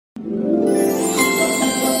Hey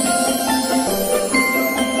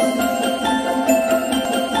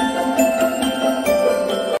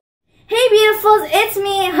beautifuls, it's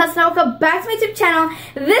me, Husna. Welcome back to my YouTube channel.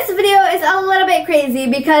 This video is a little bit crazy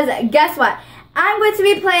because guess what? I'm going to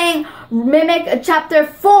be playing Mimic Chapter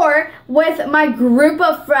 4 with my group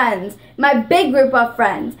of friends, my big group of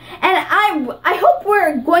friends. And I hope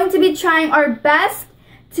we're going to be trying our best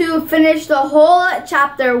to finish the whole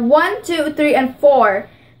chapter 1, 2, 3, and 4.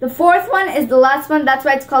 The fourth one is the last one, that's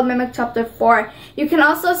why it's called Mimic Chapter 4. You can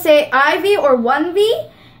also say IV or 1V.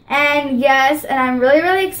 And yes, and I'm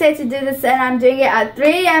really excited to do this, and I'm doing it at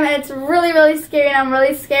 3 a.m. and it's really scary, and I'm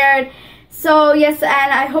really scared. So yes,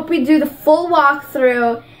 and I hope we do the full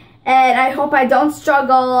walkthrough, and I hope I don't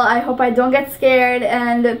struggle, I hope I don't get scared,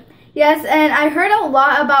 and yes, and I heard a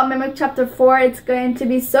lot about Mimic Chapter 4, it's going to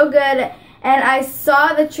be so good, and I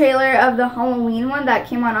saw the trailer of the Halloween one that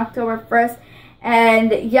came on October 1st,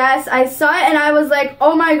 and yes, I saw it and I was like,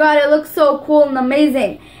 oh my god, it looks so cool and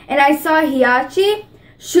amazing. And I saw Hiachi.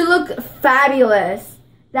 She looked fabulous.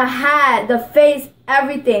 The hat, the face,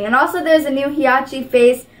 everything. And also there's a new Hiachi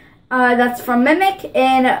face that's from Mimic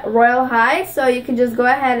in Royal High. So you can just go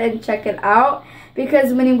ahead and check it out.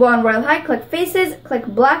 Because when you go on Royal High, click faces, click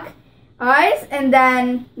black eyes. And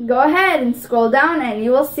then go ahead and scroll down and you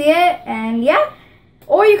will see it. And yeah.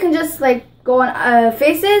 Or you can just like go on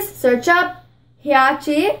faces, search up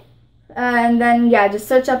Hiachi. And then yeah, just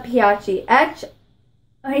search up Hiachi.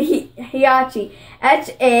 Hiachi,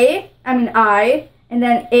 I, and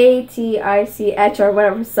then ATICH or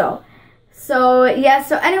whatever. So yeah.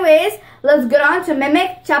 So anyways, let's get on to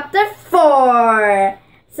Mimic Chapter 4.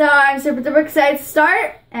 So I'm super duper excited to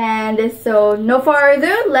start, and so no further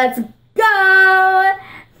ado, let's go.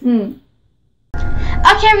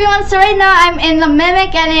 Okay, everyone. So right now I'm in the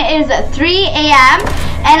Mimic, and it is 3 a.m.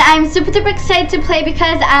 and I'm super duper excited to play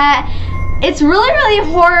because it's really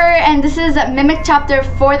horror, and this is Mimic Chapter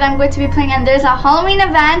 4 that I'm going to be playing, and there's a Halloween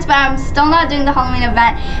event, but I'm still not doing the Halloween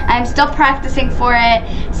event. I'm still practicing for it.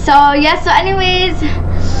 So yeah, so anyways,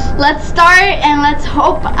 let's start, and let's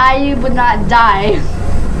hope I would not die.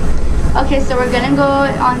 Okay, so we're gonna go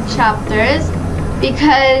on chapters,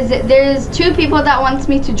 because there's 2 people that wants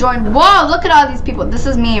me to join. Whoa, look at all these people. This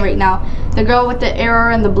is me right now. The girl with the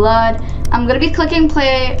arrow and the blood. I'm gonna be clicking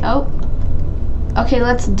play. Oh. Okay,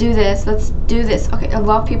 let's do this. Let's do this. Okay, a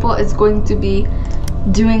lot of people is going to be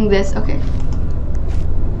doing this. Okay.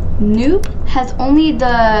 Noob has only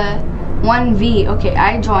the 1V. Okay,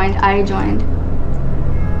 I joined.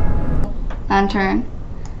 Lantern.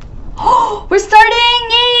 Oh, we're starting!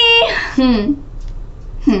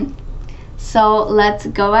 Yay! So let's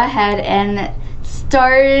go ahead and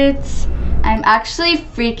start. I'm actually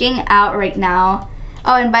freaking out right now.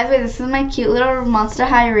 Oh, and by the way, this is my cute little Monster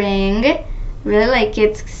High ring. Really like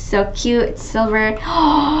it. It's so cute. It's silver.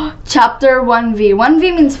 Chapter 1V.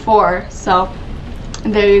 1V means 4. So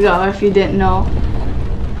there you go, if you didn't know.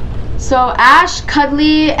 So Ash,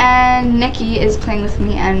 Cuddly, and Nikki is playing with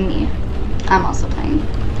me, and me. I'm also playing.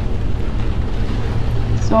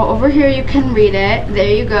 So over here you can read it.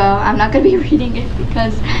 There you go. I'm not gonna be reading it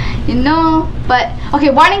because you know. But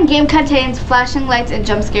okay, warning, game contains flashing lights and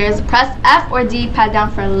jump scares. Press F or D pad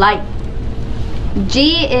down for light.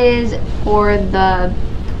 G is for the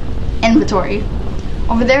inventory.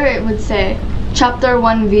 Over there it would say Chapter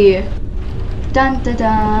 1V. Dun dun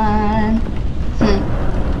dun.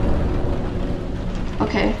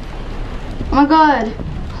 Okay. Oh my god.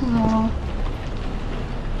 Hello.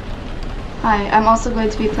 Hi, I'm also going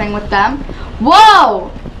to be playing with them.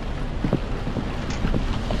 Whoa!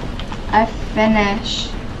 I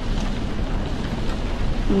finished.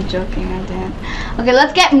 I'm joking, I didn't. Okay,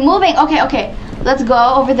 let's get moving. Okay. Let's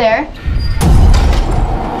go over there.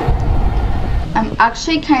 I'm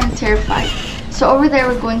actually kind of terrified. So over there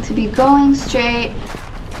we're going to be going straight.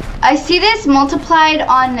 I see this multiplied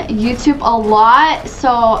on YouTube a lot,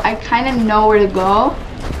 so I kind of know where to go.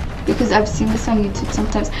 Because I've seen this on YouTube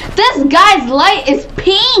sometimes. This guy's light is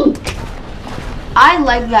pink! I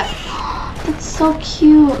like that. That's so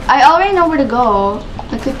cute. I already know where to go.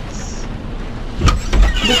 Like it's...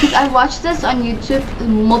 Because I watched this on YouTube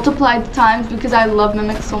multiplied times because I love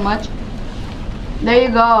Mimic so much. There you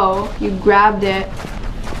go. You grabbed it.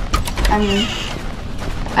 I mean,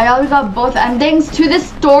 I already got both endings to the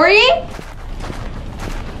story?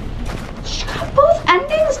 She got both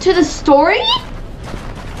endings to the story?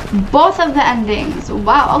 Both of the endings.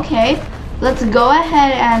 Wow, okay. Let's go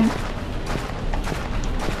ahead and...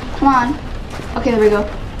 Come on. Okay, there we go.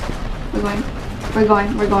 We're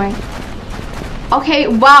going. Okay,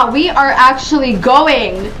 wow, we are actually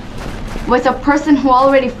going with a person who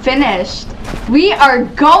already finished. We are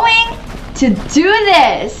going to do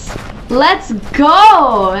this. Let's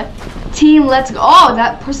go. Team, let's go. Oh,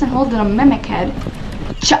 that person holding a mimic head.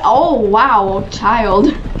 Oh, wow,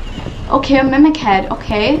 child. Okay, a mimic head,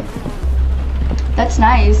 okay. That's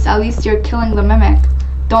nice. At least you're killing the mimic.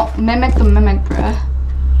 Don't mimic the mimic, bruh.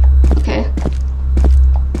 Okay.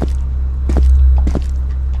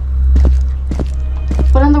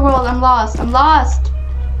 What in the world? I'm lost. I'm lost.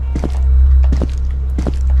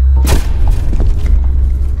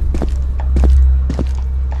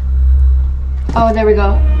 Oh, there we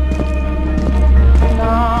go.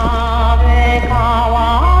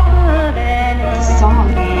 The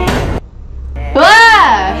song.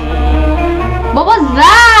 Ah! What was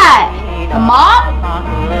that? The mom?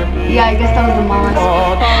 Yeah, I guess that was the mom.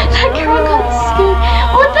 That girl got scared.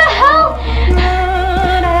 What the hell?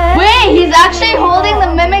 Wait, he's actually holding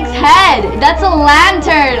the mimic's head. That's a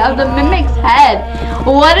lantern of the mimic's head.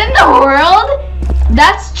 What in the world?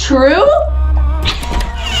 That's true?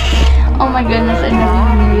 Oh my goodness, I never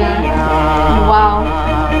even knew that. Wow.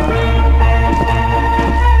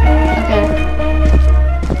 Okay.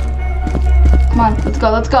 Come on, let's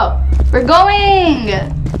go, let's go. We're going!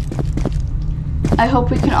 I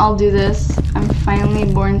hope we can all do this. I'm finally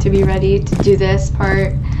born to be ready to do this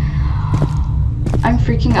part. I'm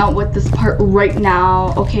freaking out with this part right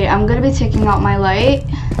now. Okay, I'm gonna be taking out my light.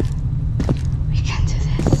 We can do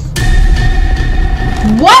this.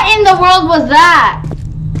 What in the world was that?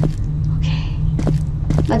 Okay,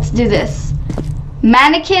 let's do this.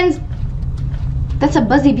 Mannequins. That's a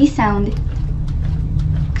buzzy bee sound.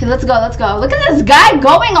 Okay, let's go, let's go. Look at this guy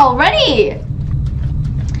going already.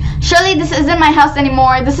 Surely this isn't my house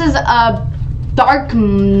anymore. This is a dark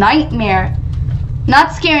nightmare.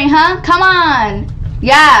 Not scary, huh? Come on.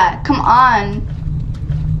 Yeah, come on.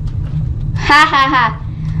 Ha ha ha.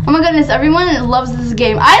 Oh my goodness, everyone loves this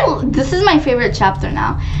game. This is my favorite chapter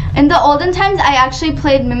now. In the olden times, I actually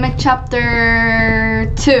played Mimic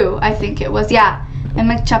Chapter 2, I think it was. Yeah,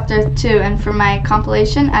 Mimic Chapter 2. And for my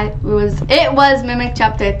compilation, it was Mimic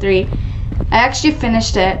Chapter 3. I actually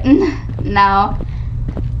finished it now.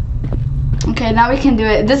 Okay, now we can do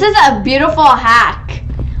it. This is a beautiful hack.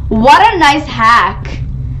 What a nice hack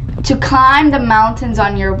to climb the mountains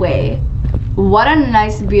on your way. What a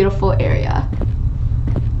nice, beautiful area.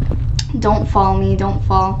 Don't fall me, don't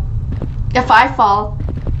fall. If I fall,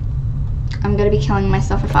 I'm gonna be killing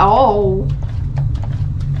myself if I, oh.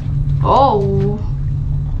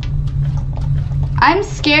 I'm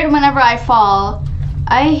scared whenever I fall.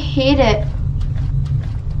 I hate it.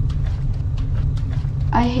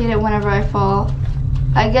 I hate it whenever I fall.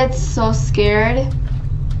 I get so scared.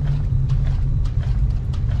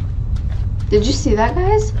 Did you see that,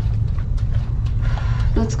 guys?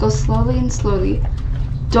 Let's go slowly and slowly.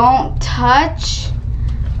 Don't touch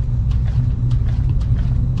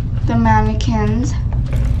the mannequins.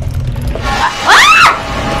 Ah!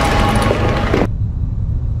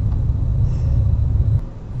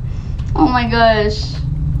 Oh my gosh.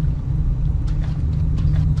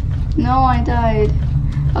 No, I died.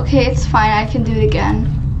 Okay, it's fine. I can do it again.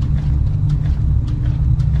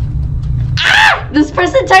 Ah! This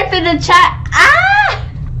person typed in the chat. Ah!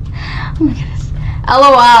 Oh my goodness.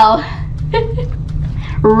 LOL.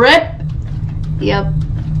 RIP. Yep.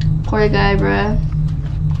 Poor guy, bruh.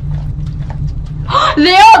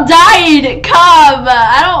 They all died. Come.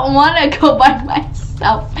 I don't want to go by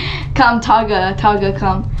myself. Come, Taga,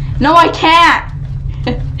 come. No, I can't.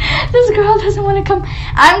 This girl doesn't want to come.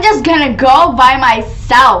 I'm just gonna go by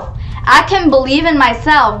myself. I can believe in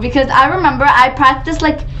myself because I remember I practiced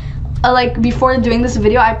like before doing this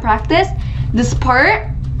video, I practiced this part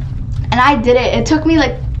and I did it. It took me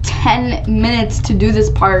like 10 minutes to do this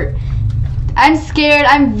part. I'm scared.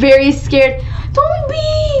 I'm very scared. Don't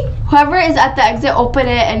be. Whoever is at the exit, open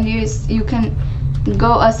it and you can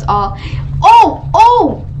go us all.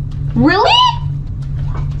 Oh, really?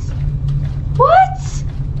 What?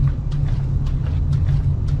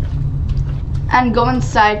 And go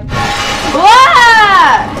inside.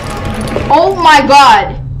 Ah! Oh my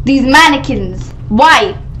god. These mannequins.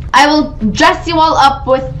 Why? I will dress you all up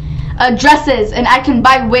with dresses and I can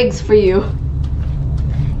buy wigs for you.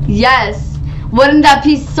 Yes. Wouldn't that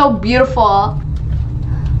be so beautiful?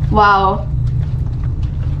 Wow.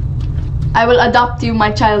 I will adopt you,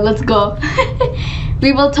 my child. Let's go.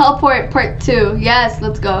 We will teleport part 2. Yes,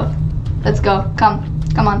 let's go. Let's go. Come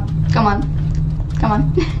on.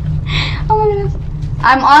 Oh my goodness.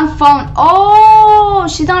 I'm on phone. Oh,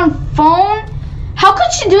 she's on phone? How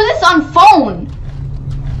could she do this on phone?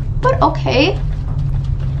 But okay.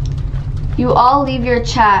 You all leave your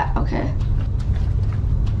chat. Okay.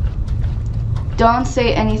 Don't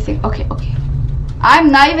say anything. Okay.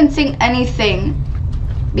 I'm not even seeing anything.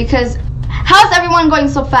 Because, how's everyone going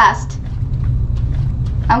so fast?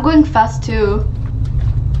 I'm going fast too.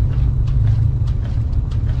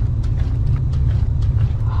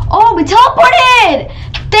 Oh, we teleported!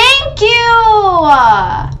 Thank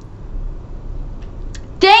you!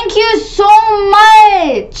 Thank you so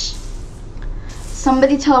much!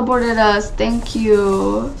 Somebody teleported us. Thank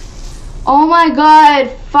you. Oh my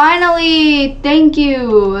god, finally! Thank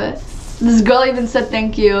you. This girl even said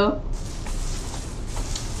thank you.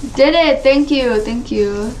 Did it. Thank you. Thank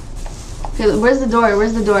you. Okay, where's the door?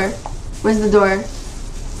 Where's the door? Where's the door?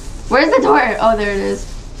 Where's the door? Oh, there it is.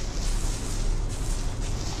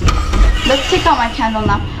 Let's take out my candle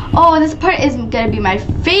now. Oh, this part is gonna be my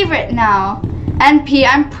favorite now. NP,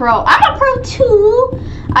 I'm pro. I'm a pro too.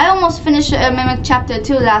 I almost finished Mimic Chapter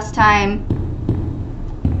 2 last time.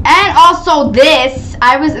 And also this.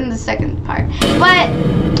 I was in the second part. But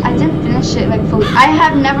I didn't finish it like fully. I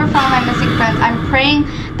have never found my missing friends. I'm praying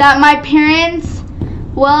that my parents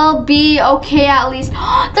will be okay at least.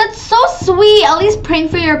 That's so sweet. At least praying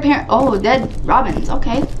for your parents. Oh, dead robins.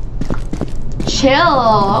 Okay.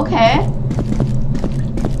 Chill. Okay.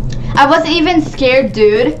 I wasn't even scared,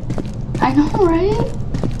 dude. I know, right?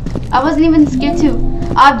 I wasn't even scared too.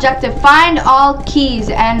 Objective, find all keys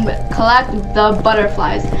and collect the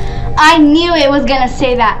butterflies. I knew it was gonna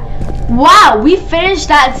say that. Wow, we finished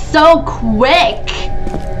that so quick.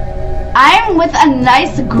 I'm with a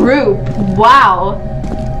nice group. Wow.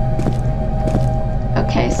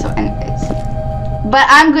 Okay, so anyways. But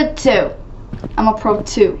I'm good too. I'm a pro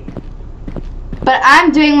too. But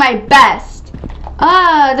I'm doing my best.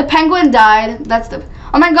 The penguin died. That's the...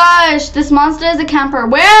 Oh my gosh, this monster is a camper.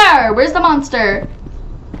 Where? Where's the monster?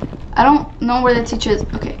 I don't know where the teacher is.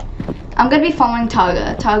 Okay. I'm going to be following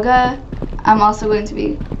Taga. Taga, I'm also going to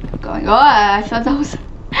be going. Oh, I thought that was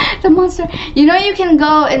the monster. You know you can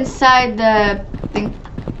go inside the thing.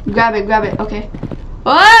 Grab it, grab it. Okay.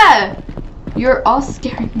 Oh! You're all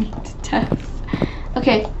scaring me to death.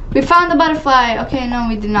 Okay. We found the butterfly. Okay, no,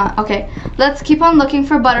 we did not. Okay. Let's keep on looking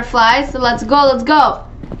for butterflies. So let's go, let's go.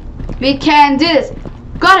 We can do this.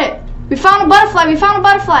 Got it. We found a butterfly. We found a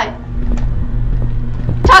butterfly.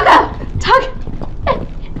 Taga! Taga!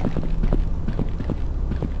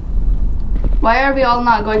 Why are we all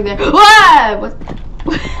not going there? What?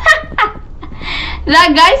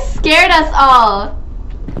 That guy scared us all.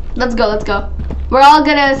 Let's go, let's go. We're all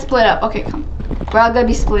gonna split up. Okay, come. We're all gonna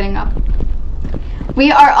be splitting up.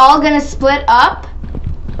 We are all gonna split up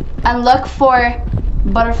and look for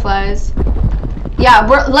butterflies. Yeah,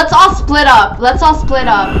 let's all split up. Let's all split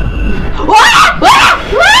up.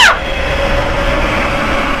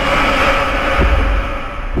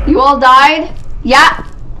 You all died? Yeah.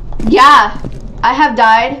 Yeah. I have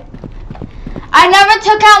died. I never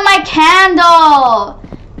took out my candle.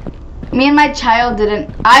 Me and my child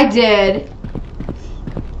didn't. I did.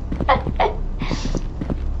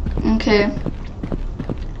 Okay.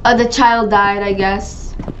 The child died, I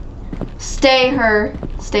guess. Stay her.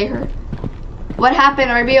 Stay her. What happened?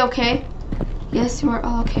 Are we okay? Yes, you are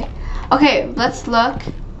all okay. Okay, let's look.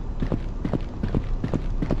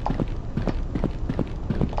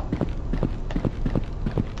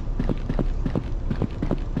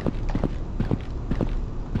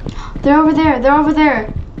 They're over there. They're over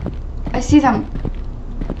there. I see them.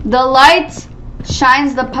 The light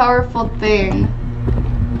shines the powerful thing.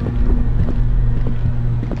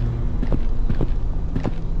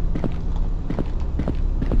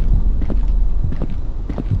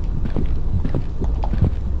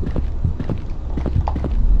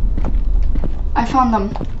 I found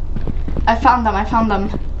them. I found them. I found them.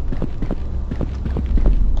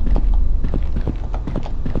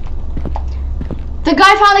 The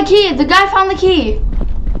guy found the key. The guy found the key.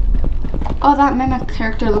 Oh, that mimic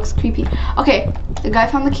character looks creepy. Okay, the guy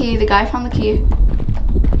found the key. The guy found the key.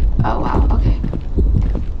 Oh, wow. Okay.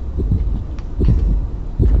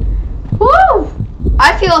 Woo!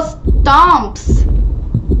 I feel stomps.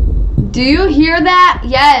 Do you hear that?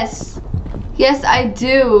 Yes. Yes, I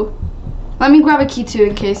do. Let me grab a key too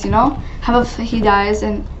in case, you know? How if he dies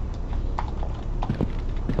and...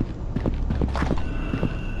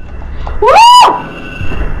 Woo!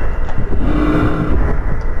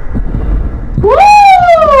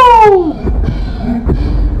 Woo!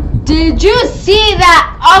 Did you see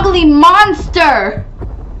that ugly monster?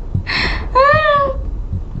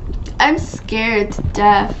 I'm scared to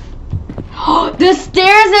death. The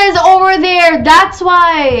stairs is over there. That's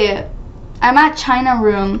why. I'm at China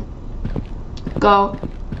room. Go.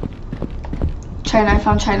 China, I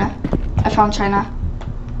found China. I found China.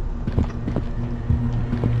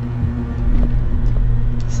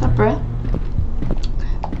 What's up, bruh?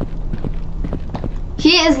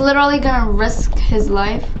 He is literally gonna risk his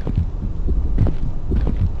life.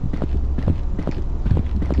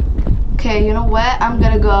 Okay, you know what? I'm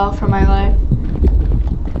gonna go for my life.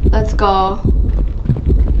 Let's go.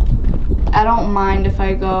 I don't mind if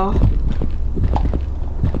I go.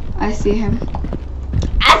 I see him.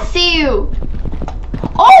 I see you!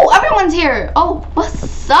 Oh, everyone's here! Oh,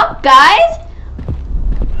 what's up, guys?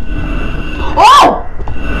 Oh!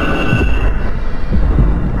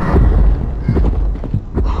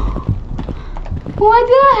 What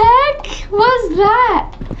the heck was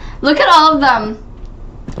that? Look at all of them.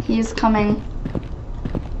 He's coming.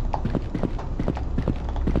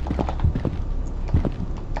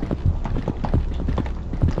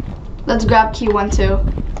 Let's grab key 1, 2.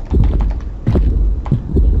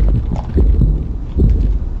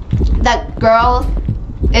 That girl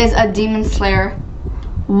is a demon slayer.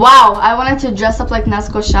 Wow, I wanted to dress up like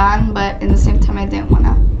Nesco-chan, but in the same time I didn't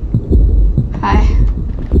wanna. Hi.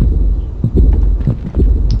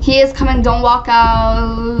 He is coming, don't walk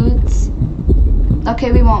out.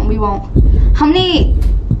 Okay, we won't. How many?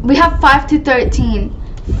 We have 5 to 13.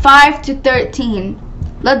 5 to 13.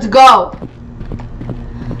 Let's go.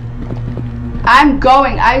 I'm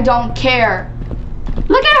going, I don't care.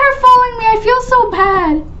 Look at her following me, I feel so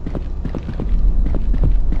bad.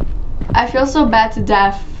 I feel so bad to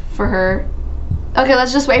death for her. Okay,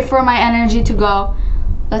 let's just wait for my energy to go.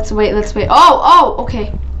 Let's wait. Oh,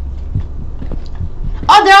 okay.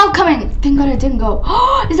 Oh, they're all coming. Thank God it didn't go.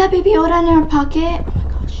 Oh, is that Baby Yoda in her pocket? Oh my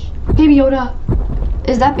gosh. Baby Yoda.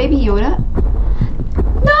 Is that Baby Yoda?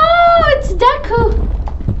 No, it's Deku.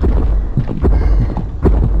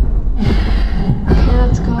 Okay,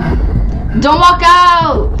 let's go. Don't walk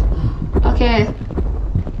out. Okay.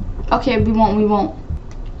 Okay, we won't.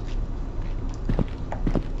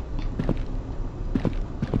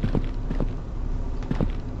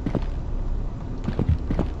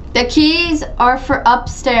 The keys are for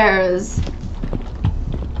upstairs.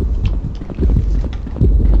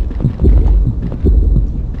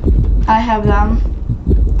 I have them.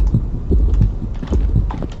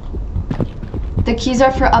 The keys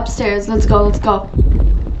are for upstairs. Let's go.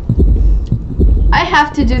 I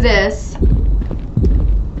have to do this.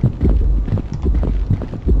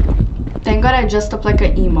 Thank God I dressed up like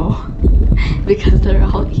an emo. Because they're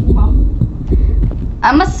all emo.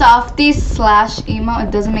 I'm a softie / emo. It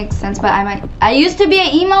doesn't make sense, but I used to be an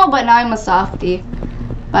emo, but now I'm a softie.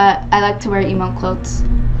 But I like to wear emo clothes.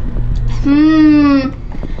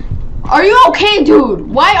 Are you okay, dude?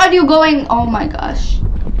 Why are you going? Oh my gosh.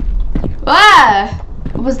 Ah!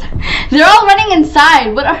 What was that? They're all running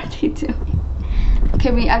inside. What are they doing? Okay,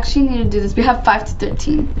 we actually need to do this. We have 5 to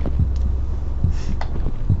 13.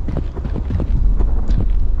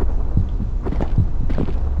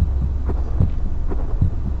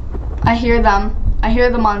 I hear them. I hear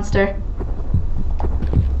the monster.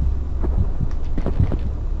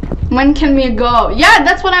 When can we go? Yeah,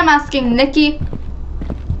 that's what I'm asking, Nikki.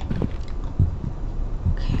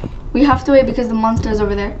 Okay. We have to wait because the monster is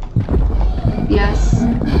over there. Yes.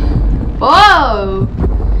 Whoa!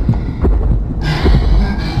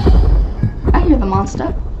 I hear the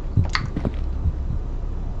monster.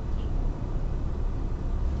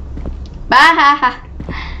 Bah!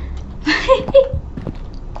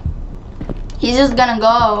 He's just gonna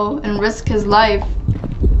go and risk his life.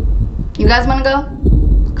 You guys wanna go?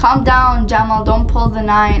 Calm down, Jamal. Don't pull the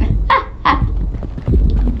 9.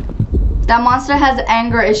 That monster has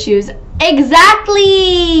anger issues.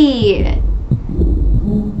 Exactly!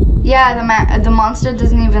 Yeah, the monster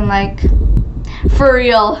doesn't even like... For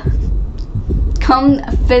real. Come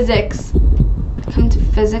physics. Come to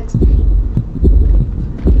physics.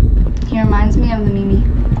 He reminds me of the Mimi.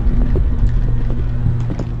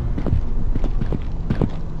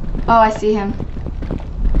 Oh, I see him.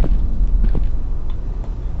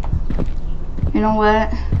 You know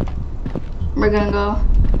what? We're gonna go.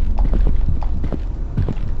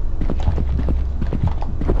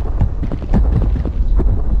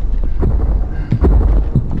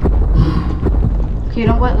 Okay, you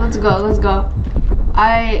know what? Let's go.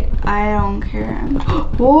 I don't care.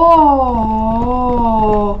 Whoa!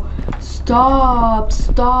 Stop!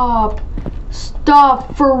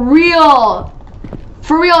 For real!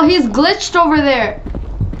 For real, he's glitched over there.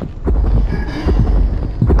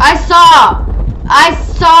 I saw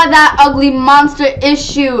that ugly monster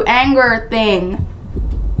issue anger thing.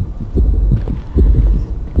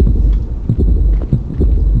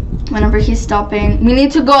 Whenever he's stopping, we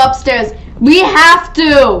need to go upstairs. We have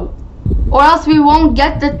to, or else we won't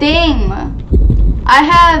get the thing. I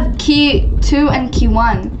have key 2 and key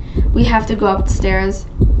 1. We have to go upstairs.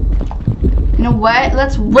 You know what?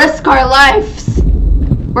 Let's risk our lives.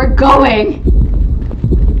 We're going.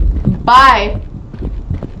 Bye.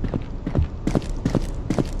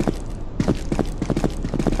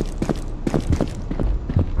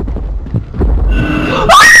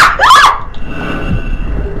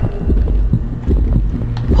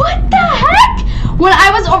 What the heck? When I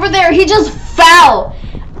was over there, he just fell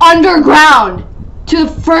underground to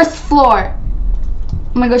the first floor.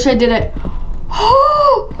 Oh my gosh, I did it.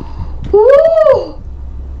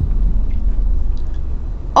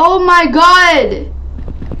 Oh my god.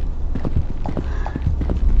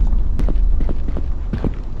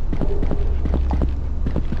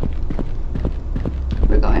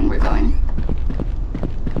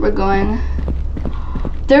 We're going.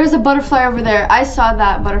 There's a butterfly over there. I saw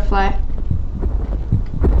that butterfly.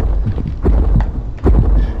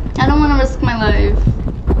 I don't want to risk my life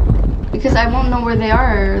because I won't know where they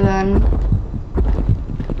are then.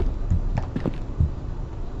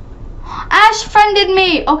 Ash friended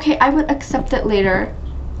me. Okay, I would accept it later.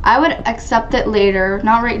 I would accept it later,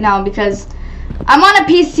 not right now because I'm on a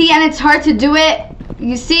PC and it's hard to do it.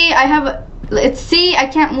 You see, I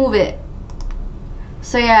can't move it.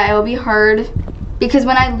 So yeah, it will be hard because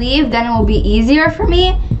when I leave, then it will be easier for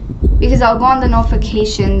me because I'll go on the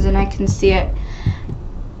notifications and I can see it.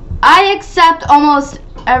 I accept almost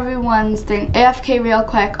everyone's thing. AFK real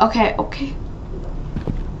quick. Okay.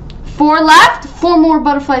 4 left. 4 more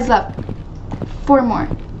butterflies left. 4 more.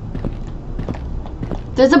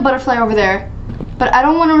 There's a butterfly over there, but I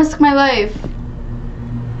don't want to risk my life.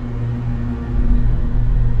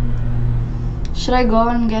 Should I go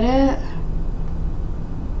and get it?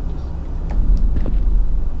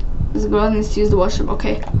 This girl needs to use the washroom.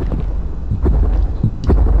 Okay.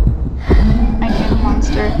 I came a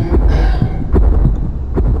monster.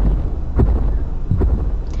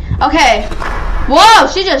 Okay. Whoa,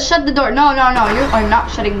 she just shut the door. No, you are not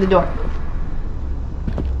shutting the door.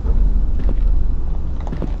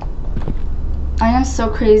 I am so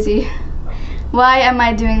crazy. Why am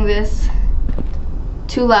I doing this?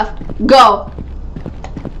 2 left. Go.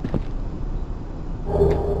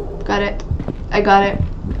 Got it. I got it.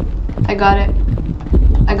 I got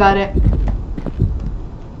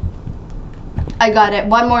it.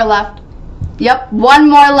 1 more left. Yep, 1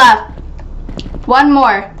 more left. 1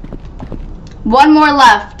 more. 1 more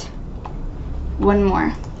left. 1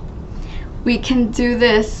 more. We can do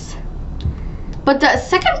this. But the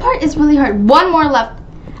second part is really hard. 1 more left.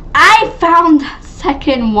 I found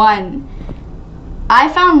second one. I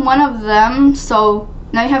found one of them, so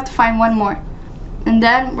now you have to find 1 more. And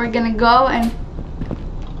then we're gonna go and...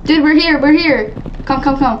 Dude, we're here. Come.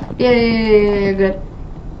 Yeah, good.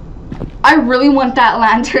 I really want that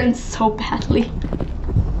lantern so badly.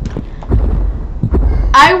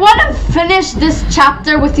 I want to finish this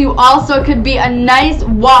chapter with you all so it could be a nice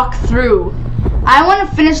walkthrough. I want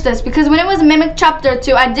to finish this because when it was Mimic Chapter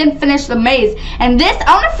 2, I didn't finish the maze. And this,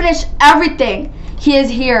 I want to finish everything. He is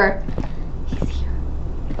here. He's here.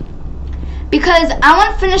 Because I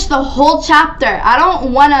want to finish the whole chapter. I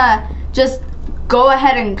don't want to just go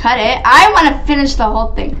ahead and cut it. I want to finish the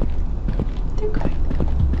whole thing.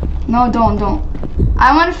 No, don't.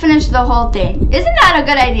 I want to finish the whole thing. Isn't that a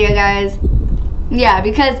good idea, guys? Yeah,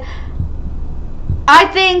 because I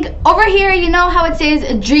think over here, you know how it says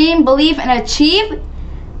dream, believe, and achieve?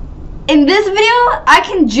 In this video, I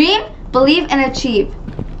can dream, believe, and achieve.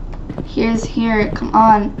 Here, come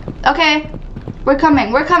on. Okay, we're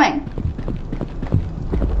coming.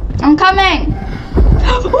 I'm coming.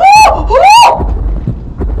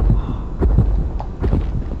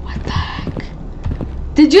 What the heck?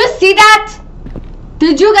 Did you see that?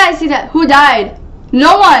 Did you guys see that? Who died?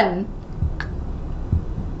 No one.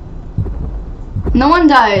 No one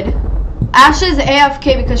died. Ash is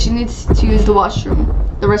AFK because she needs to use the restroom.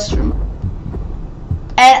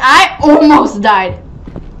 And I almost died.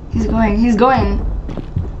 He's going.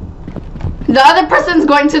 The other person's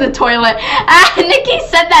going to the toilet. Ah, Nikki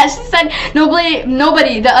said that. She said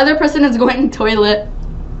nobody. The other person is going to the toilet.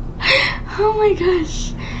 Oh my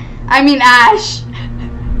gosh. I mean Ash.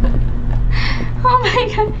 Oh my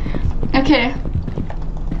god. Okay.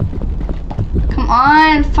 Come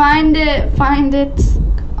on, find it.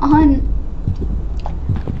 Come on.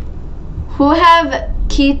 Who have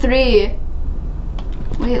key 3?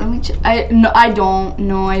 Wait, let me check. I don't.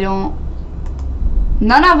 No, I don't.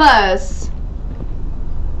 None of us.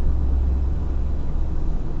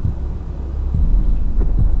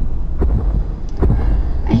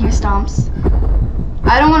 I hear stomps.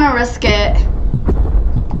 I don't want to risk it.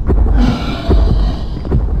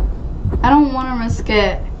 I don't want to risk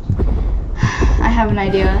it. I have an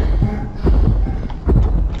idea.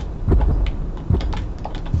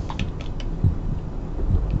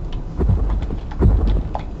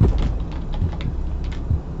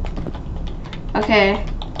 Okay.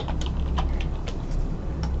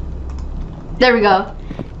 There we go.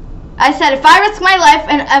 I said, if I risk my life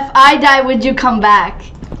and if I die, would you come back?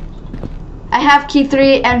 I have key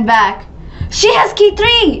 3 and back. She has key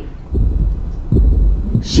 3!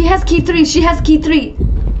 She has key 3. She has key 3.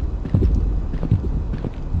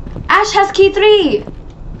 Ash has key 3.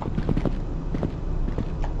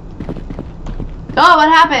 Oh, what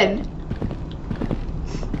happened?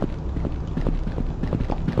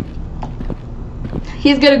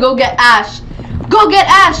 He's gonna go get Ash. Go get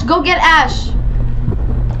Ash. Go get Ash.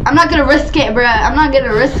 I'm not gonna risk it, bruh. I'm not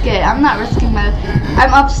gonna risk it. I'm not risking my...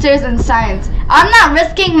 I'm upstairs in science. I'm not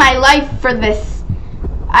risking my life for this.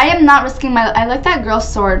 I am not risking my... I like that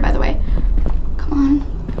girl's sword, by the way. Come on.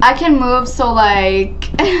 I can move, so like...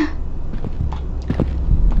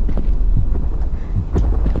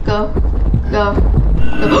 Go. Go.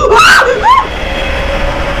 Go.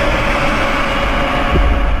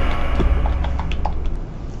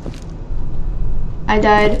 I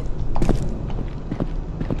died.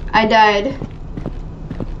 I died.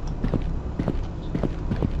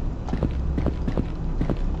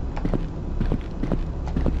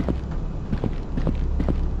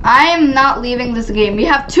 I am not leaving this game. We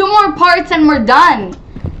have 2 more parts and we're done.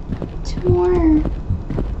 2 more.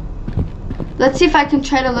 Let's see if I can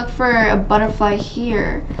try to look for a butterfly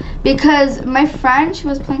here. Because my friend, she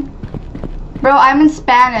was playing... Bro, I'm in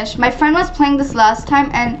Spanish. My friend was playing this last time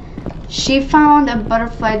and she found a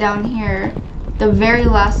butterfly down here. The very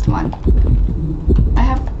last one. I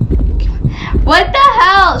have... What the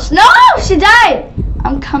hell? No! She died!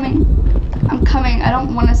 I'm coming. I'm coming. I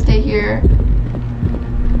don't want to stay here.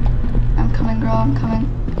 I'm coming, girl. I'm coming.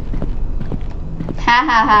 Ha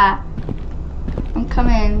ha ha. I'm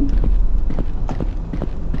coming.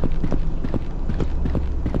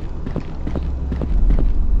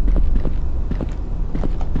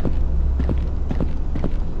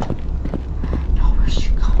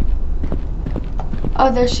 Oh,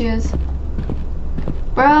 there she is.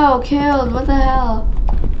 Bro, killed. What the hell?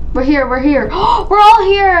 We're here. We're here. We're all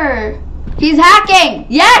here. He's hacking.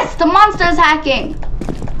 Yes, the monster's hacking.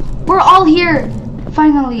 We're all here.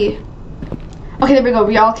 Finally. Okay, there we go.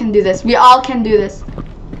 We all can do this. We all can do this.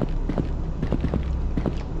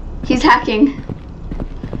 He's hacking.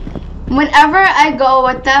 Whenever I go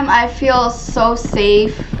with them, I feel so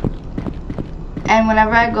safe. And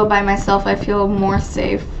whenever I go by myself, I feel more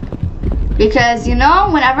safe. Because, you know,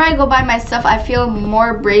 whenever I go by myself, I feel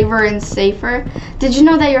more braver and safer. Did you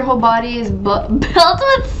know that your whole body is built with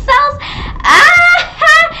cells?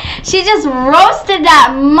 Ah! She just roasted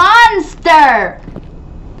that monster!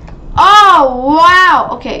 Oh, wow.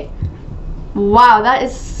 Okay. Wow, that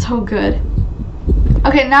is so good.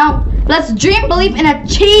 Okay, now, let's dream, believe, and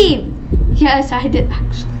achieve! Yes, I did,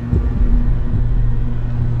 actually.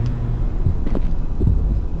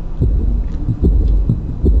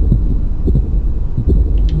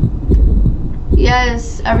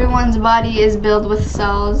 Yes, everyone's body is built with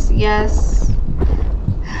cells. Yes.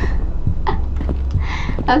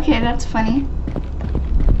 Okay, that's funny.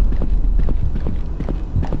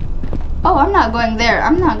 Oh, I'm not going there.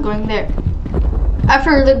 I'm not going there. I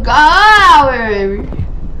forgot to go.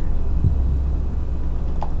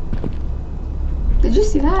 Oh, did you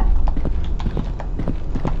see that?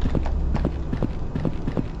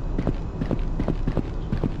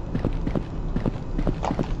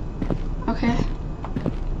 Okay.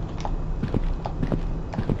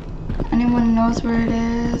 Anyone knows where it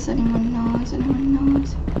is? Anyone knows? Anyone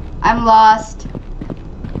knows? I'm lost.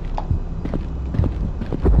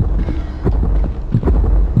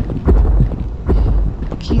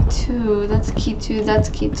 Key 2. That's key 2. That's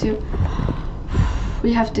key 2.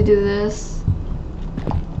 We have to do this.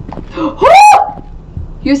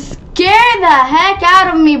 You scared the heck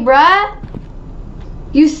out of me, bruh.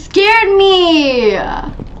 You scared me.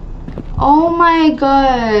 Oh my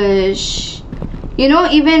gosh. You know,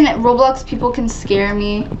 even Roblox people can scare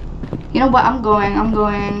me. You know what? I'm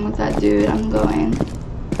going with that dude. I'm going.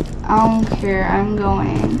 I don't care. I'm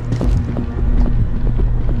going.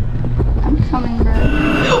 I'm coming, bro.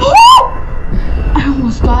 I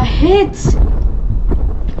almost got hit.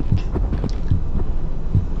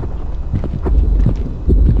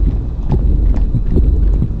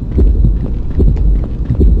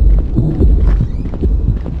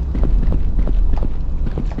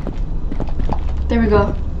 There we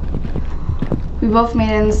go. We both made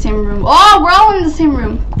it in the same room. Oh, we're all in the same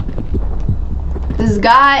room. This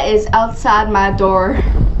guy is outside my door.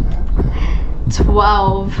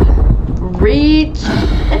 12. Reach.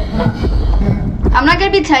 I'm not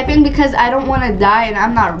gonna be typing because I don't want to die and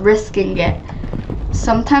I'm not risking it.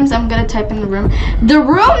 Sometimes I'm gonna type in the room. The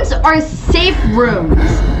rooms are safe rooms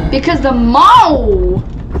because the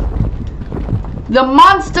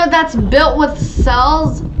monster that's built with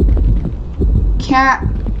cells can't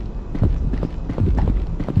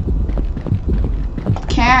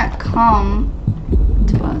come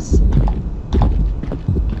to us.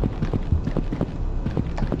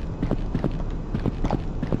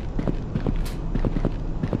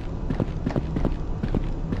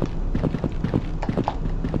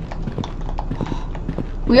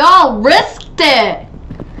 We all risked it.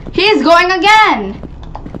 He's going again.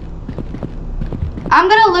 I'm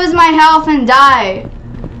gonna lose my health and die.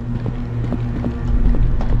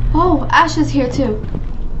 Oh, Ash is here too.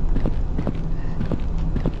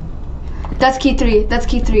 That's key 3. That's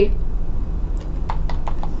key 3.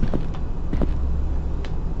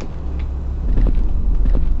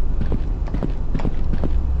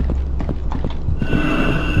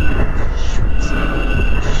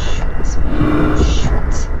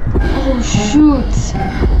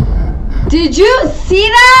 Did you see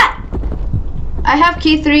that? I have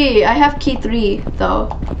key 3. I have key 3 though.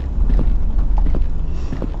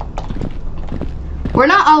 We're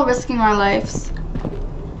not all risking our lives.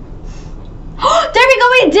 There we go,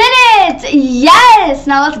 we did it! Yes!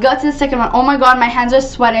 Now let's go to the second one. Oh my god, my hands are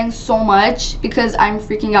sweating so much because I'm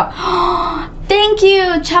freaking out. Thank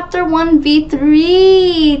you, chapter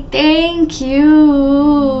 1v3. Thank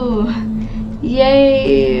you.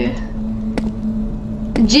 Yay.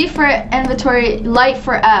 G for inventory, light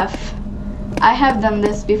for F. I have done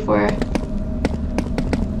this before.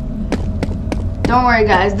 Don't worry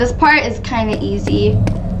guys, this part is kind of easy.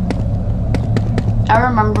 I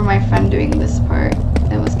remember my friend doing this part.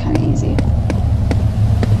 It was kind of easy.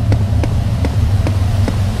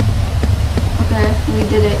 Okay, we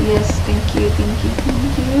did it. Yes, thank you, thank you,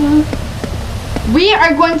 thank you. We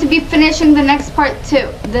are going to be finishing the next part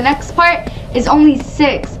too. The next part is only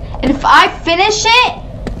 6. And if I finish it,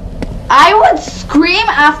 I would scream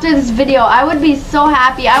after this video. I would be so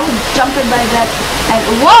happy. I would jump in my bed and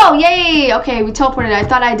whoa, yay! Okay, we teleported. I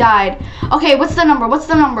thought I died. Okay, what's the number? What's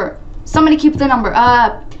the number? Somebody keep the number.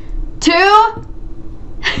 2.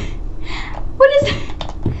 What is it?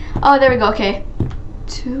 Oh, there we go. Okay.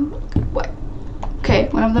 2. What? Okay,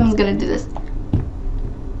 one of them is gonna do this.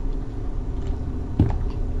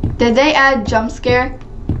 Did they add jump scare?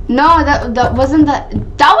 No, that wasn't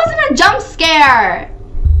a jump scare.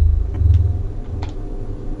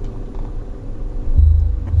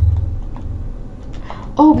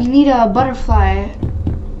 Oh, we need a butterfly.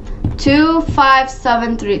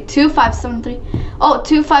 2573. 2573. Oh,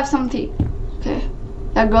 2573. Okay.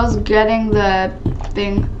 That girl's getting the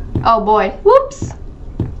thing. Oh boy. Whoops.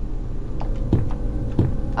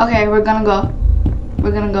 Okay, we're gonna go.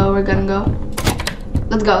 We're gonna go. We're gonna go.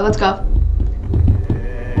 Let's go. Let's go.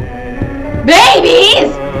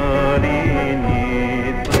 Babies!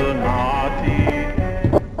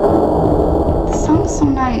 This song's so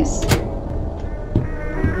nice.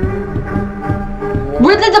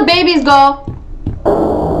 Where did the babies go?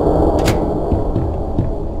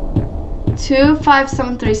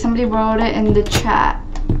 2573. Somebody wrote it in the chat.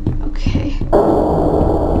 Okay.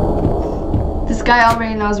 This guy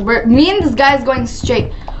already knows. Me and this guy is going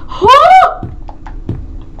straight.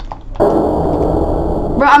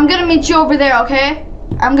 Bro, I'm gonna meet you over there, okay?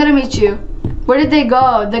 I'm gonna meet you. Where did they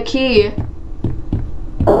go? The key.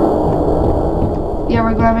 Yeah,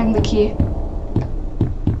 we're grabbing the key.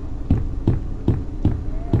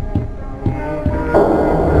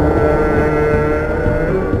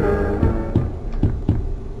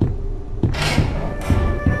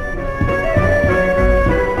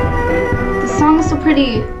 The song is so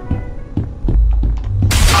pretty.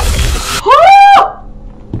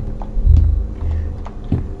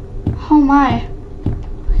 Oh my.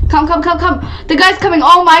 Come, come, come, come. The guy's coming.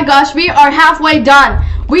 Oh my gosh, we are halfway done.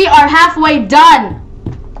 We are halfway done.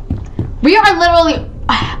 We are literally,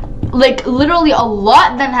 like, literally a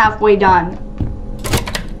lot than halfway done.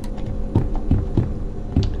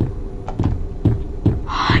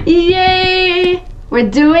 Yay! We're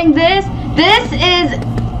doing this. This is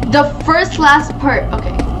the last part.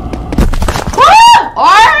 Okay. Ah!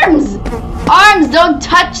 Arms! Arms, don't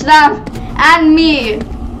touch them. And me.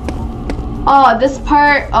 Oh, this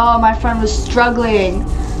part, oh, my friend was struggling.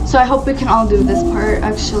 So I hope we can all do this part,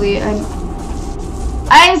 actually.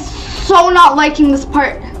 I'm so not liking this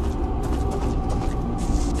part.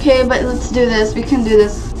 Okay, but let's do this. We can do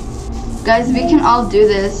this. Guys, we can all do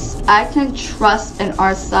this. I can trust in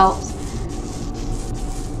ourselves.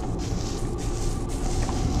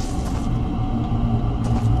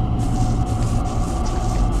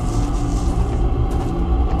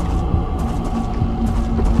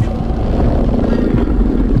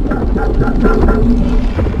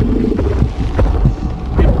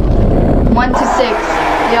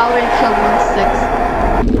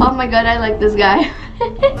 my god, I like this guy.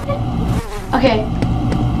 Okay.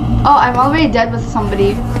 Oh, I'm already dead with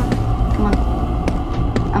somebody. Come on.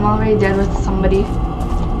 I'm already dead with somebody.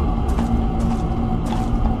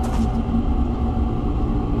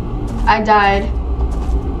 I died.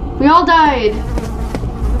 We all died.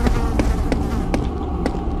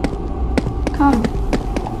 Come.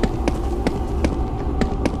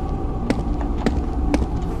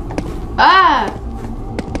 Ah!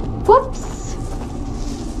 Whoops.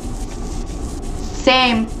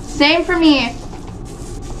 Same. Same for me.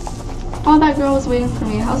 Oh, that girl was waiting for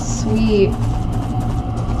me. How sweet.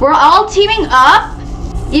 We're all teaming up,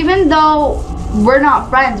 even though we're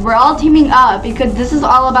not friends. We're all teaming up because this is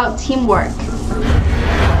all about teamwork.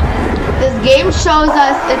 This game shows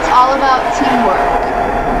us it's all about teamwork.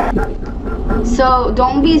 So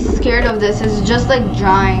don't be scared of this. It's just like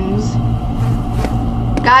drawings.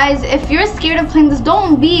 Guys, if you're scared of playing this,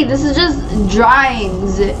 don't be. This is just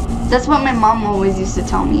drawings. That's what my mom always used to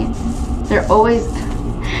tell me. They're always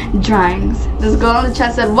drawings. This girl in the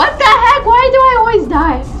chat said, what the heck? Why do I always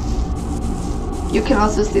die? You can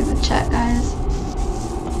also see the chat, guys.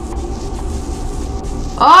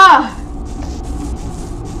 Oh!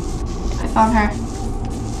 I found her.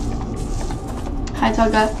 Hi,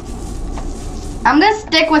 Toga. I'm gonna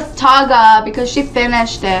stick with Toga because she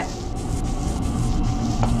finished it.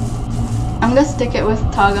 I'm gonna stick it with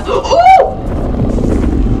Toga. Oh!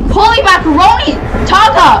 Holy macaroni!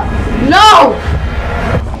 Toga! No!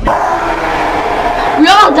 We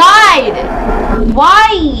all died! Why?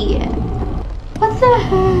 What the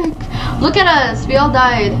heck? Look at us, we all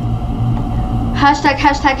died. Hashtag,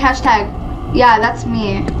 hashtag, hashtag. Yeah, that's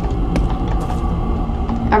me.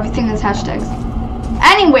 Everything is hashtags.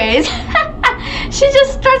 Anyways, she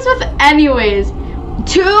just starts with anyways.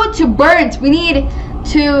 2 to burnt. We need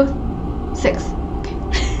 2, 6. Okay.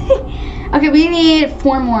 Okay, we need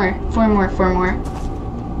 4 more. 4 more, 4 more.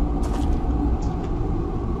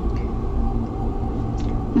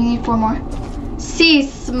 We need 4 more. See,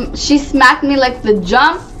 she smacked me like the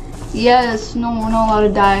jump. Yes, no, we're not allowed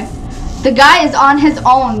to die. The guy is on his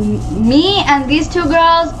own. Me and these 2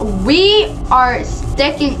 girls, we are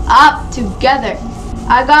sticking up together.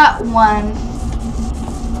 I got 1.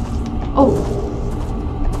 Oh.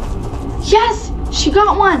 Yes, she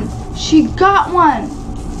got 1. She got 1.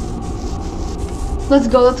 Let's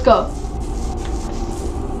go, let's go.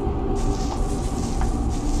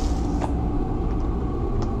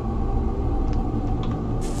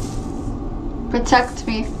 Protect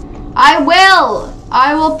me. I will!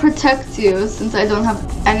 I will protect you since I don't have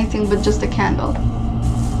anything but just a candle.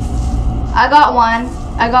 I got 1.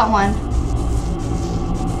 I got 1.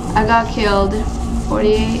 I got killed.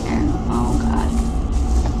 48 and oh god.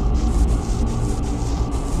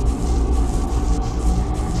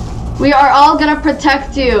 We are all gonna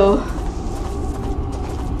protect you.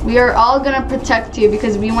 We are all gonna protect you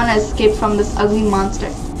because we want to escape from this ugly monster.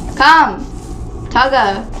 Come!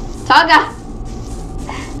 Toga! Toga!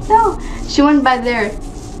 No! She went by there.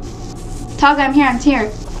 Toga, I'm here, I'm here.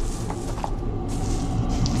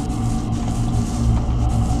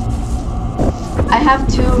 I have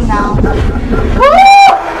 2 now. Woo!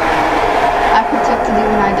 I protected you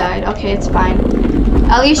when I died. Okay, it's fine.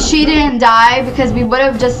 At least she didn't die because we would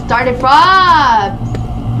have just started from.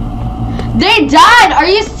 They died! Are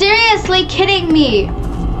you seriously kidding me?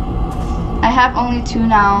 I have only 2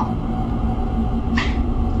 now.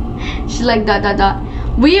 She's like dot dot dot.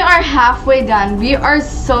 We are halfway done. We are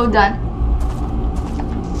so done.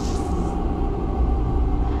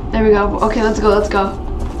 There we go. Okay, let's go. Let's go.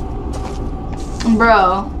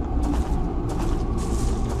 Bro.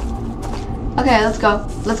 Okay, let's go.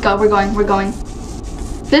 Let's go. We're going. We're going.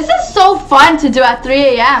 This is so fun to do at 3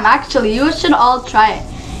 a.m. Actually, you should all try it.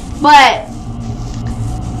 But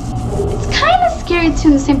it's kind of scary too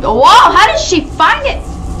in the same. Wow, how did she find it?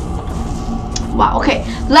 Wow, okay.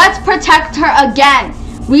 Let's protect her again.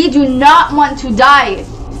 We do not want to die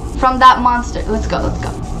from that monster. Let's go, let's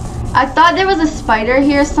go. I thought there was a spider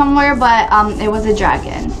here somewhere, but it was a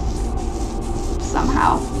dragon.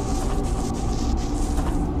 Somehow.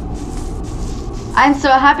 I'm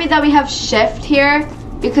so happy that we have shift here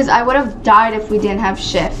because I would have died if we didn't have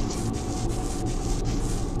shift.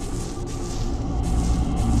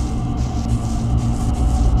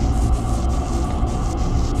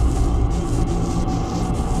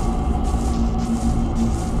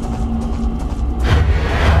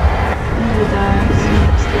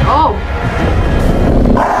 Oh!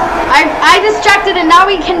 I distracted and now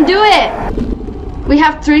we can do it! We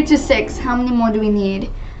have 3 to 6. How many more do we need?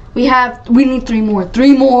 We need 3 more.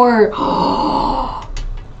 3 more!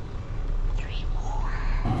 3 more.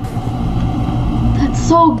 That's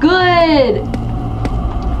so good.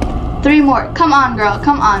 3 more. Come on, girl.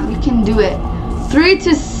 Come on. We can do it. 3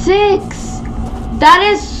 to 6. That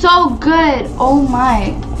is so good. Oh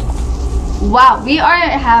my. Wow. We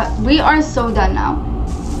are so done now.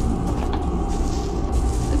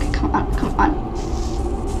 Okay, come on. Come on.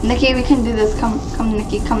 Nikki, we can do this. Come,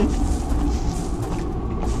 Nikki. Come.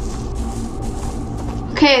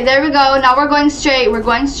 Okay, there we go. Now we're going straight. We're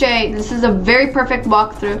going straight. This is a very perfect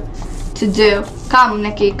walkthrough to do. Come,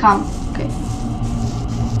 Nikki. Come. Okay.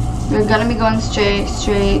 We're gonna be going straight,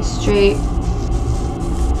 straight, straight.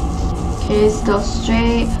 Okay, still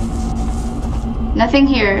straight. Nothing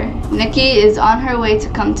here. Nikki is on her way to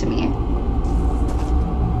come to me.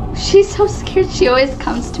 She's so scared. She always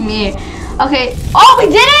comes to me. Okay. Oh, we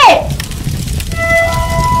did it!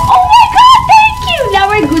 Oh my god, thank you! Now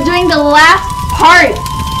we're doing the last part.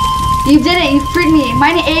 You did it. You freed me.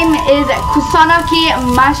 My name is Kusanaki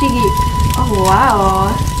Mashigi. Oh,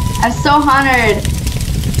 wow. I'm so honored.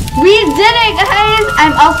 We did it, guys!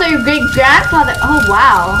 I'm also your great-grandfather. Oh,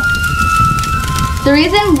 wow. The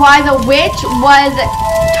reason why the witch was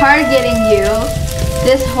targeting you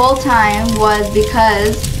this whole time was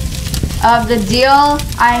because of the deal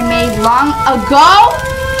I made long ago.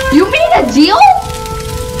 You made a deal?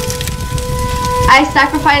 I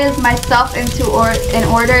sacrificed myself in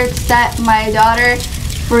order to set my daughter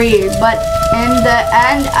free, but in the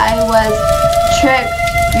end, I was tricked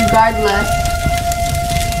regardless.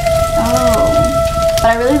 Oh, but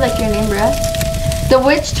I really like your name, bruh. The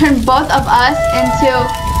witch turned both of us into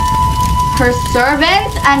her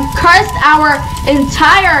servants and cursed our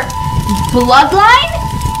entire bloodline?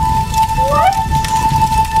 What?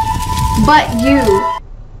 But you.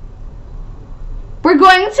 We're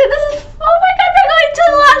going to this. Oh my god, we're going to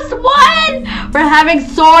the last one. We're having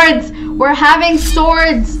swords. We're having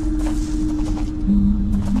swords.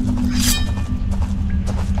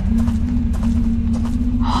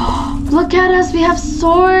 Look at us, we have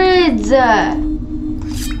swords.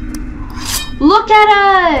 Look at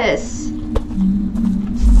us.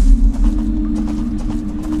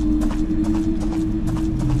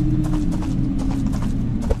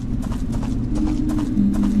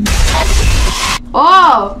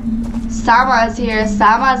 Oh, Sama's here,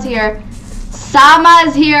 Sama's here,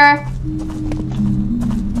 Sama's here.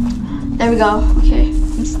 There we go. Okay,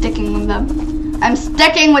 I'm sticking with them. I'm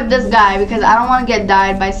sticking with this guy because I don't want to get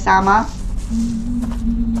died by Sama.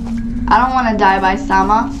 I don't want to die by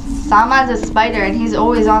Sama. Sama is a spider and he's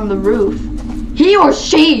always on the roof. He or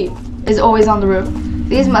she is always on the roof.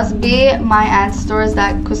 These must be my ancestors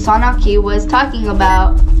that Kusanaki was talking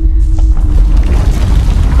about.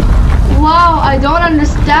 Wow, I don't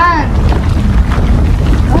understand.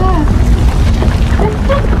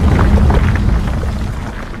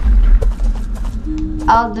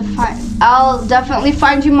 I'll definitely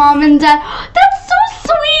find you, mom and dad. That's so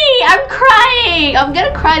sweet. I'm crying. I'm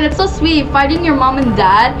gonna cry. That's so sweet. Finding your mom and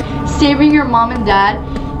dad, saving your mom and dad.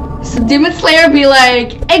 So Demon Slayer be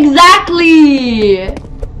like, exactly.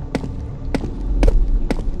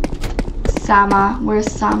 Sama,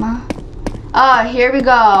 where's Sama? Oh, here we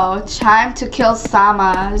go. Time to kill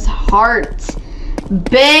Sama's heart.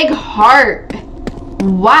 Big heart.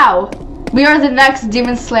 Wow. We are the next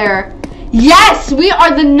Demon Slayer. Yes, we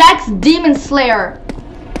are the next Demon Slayer.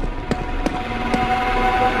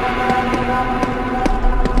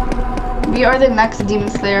 We are the next Demon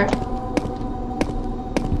Slayer.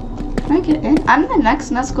 Can I get in? I'm the next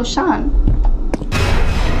Nezuko-chan.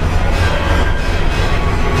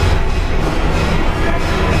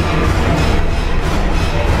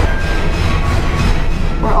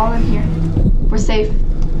 We're all in here. We're safe.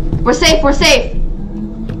 We're safe. We're safe.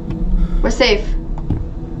 We're safe.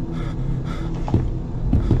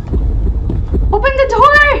 Open the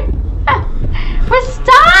door! We're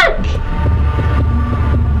stuck!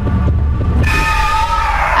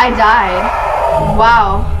 I died.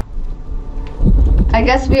 Wow. I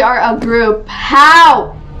guess we are a group.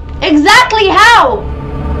 How? Exactly how?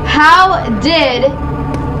 How did...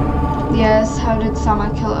 Yes, how did Sama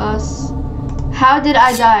kill us? How did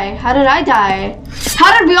I die? How did I die?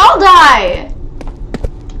 How did we all die?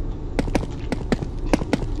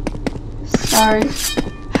 Sorry.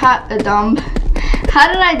 Dumb. How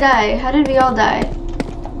did I die? How did we all die?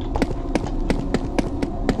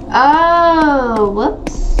 Oh,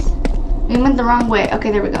 whoops. We went the wrong way. Okay,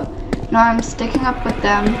 there we go. Now I'm sticking up with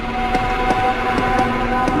them.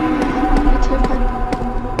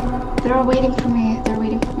 They're waiting for me. They're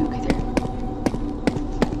waiting for me. Okay, there.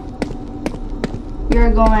 We are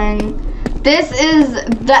going. This is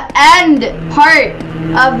the end part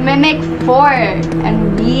of Mimic 4.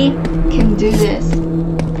 And we can do this.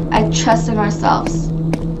 I trust in ourselves.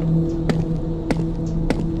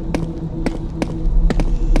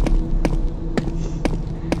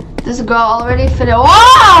 this girl already fit it. Whoa!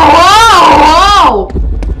 Whoa! Whoa!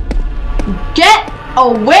 Get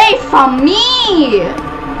away from me!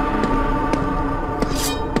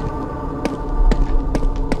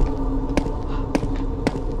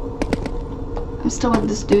 I'm still with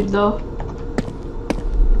this dude though.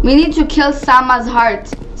 We need to kill Sama's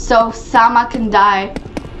heart so Sama can die.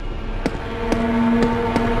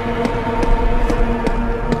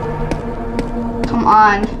 Come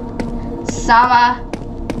on. Sama,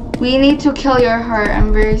 we need to kill your heart.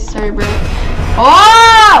 I'm very sorry, bro.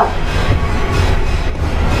 Oh!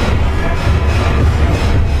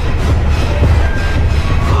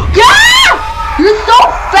 Yeah! You're so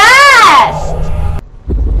fast!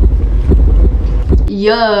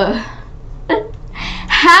 Yeah.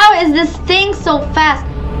 How is this thing so fast?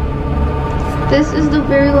 This is the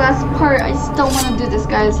very last part. I still want to do this,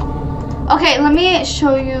 guys. Okay, let me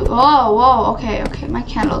show you. Oh, whoa, okay, okay. My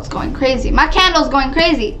candle's going crazy. My candle's going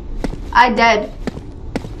crazy. I dead.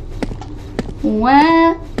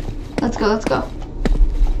 When? Let's go, let's go.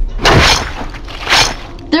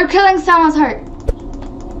 They're killing Sama's heart.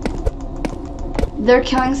 They're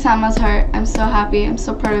killing Sama's heart. I'm so happy. I'm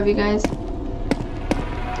so proud of you guys.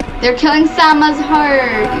 They're killing Sama's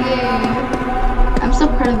heart. Yay. I'm so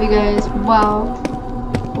proud of you guys. Wow.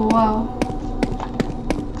 Wow.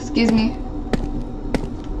 Excuse me.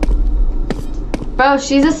 Bro,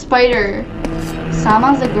 she's a spider.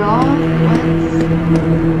 Sama's a girl?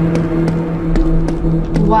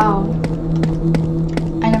 What? Wow.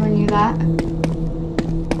 I never knew that.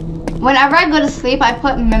 Whenever I go to sleep, I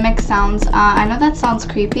put mimic sounds. I know that sounds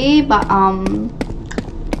creepy, but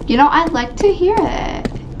you know, I like to hear it.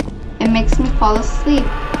 It makes me fall asleep.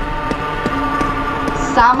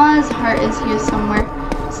 Sama's heart is here somewhere.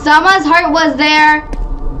 Sama's heart was there.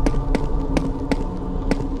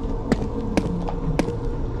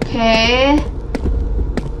 Okay.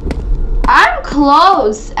 I'm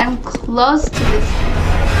close. I'm close to this.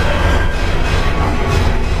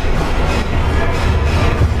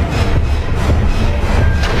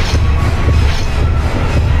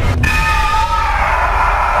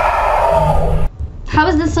 How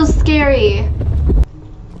is this so scary?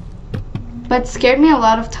 But scared me a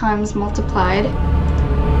lot of times multiplied.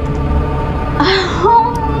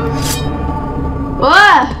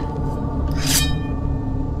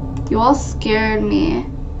 You all scared me.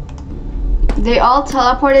 They all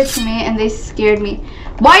teleported to me and they scared me.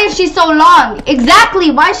 Why is she so long? Exactly,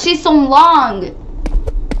 why is she so long?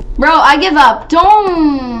 Bro, I give up.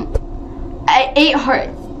 Don't. 8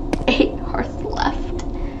 hearts left.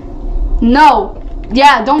 No.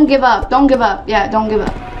 Yeah, don't give up. Don't give up. Yeah, don't give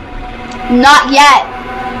up. Not yet.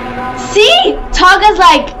 See? Taga's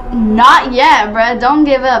like, not yet, bruh. Don't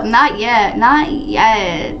give up. Not yet. Not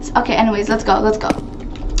yet. Okay, anyways, let's go. Let's go.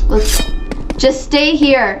 Let's go. Just stay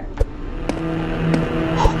here.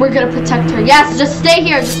 We're gonna protect her. Yes, just stay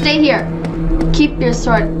here. Just stay here. Keep your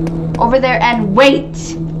sword over there and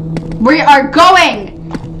wait. We are going.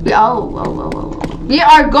 We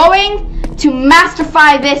are going to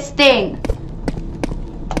masterify this thing.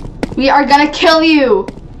 We are gonna kill you.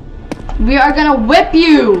 We are gonna whip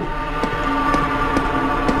you.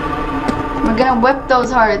 We're gonna whip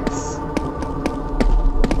those hearts.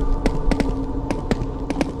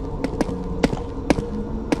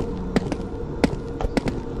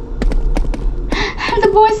 The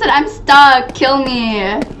boy said, I'm stuck. Kill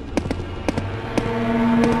me.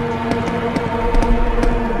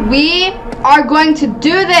 We are going to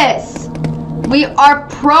do this. We are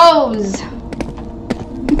pros.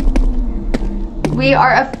 We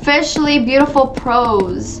are officially beautiful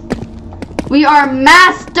pros. We are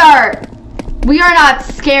master. We are not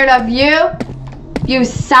scared of you. You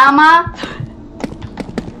Sama.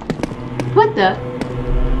 What the?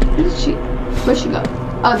 Where'd she go?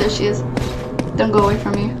 Oh, there she is. Don't go away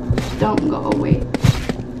from me. Don't go away.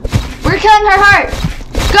 We're killing her heart.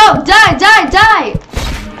 Go, die, die, die.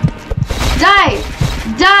 Die.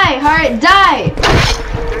 Die, heart, die.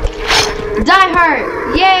 Die, heart.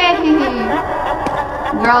 Yay.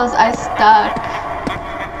 Girls, I stuck.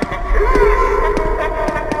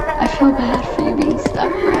 I feel bad for you being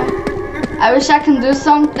stuck, bruh. I wish I can do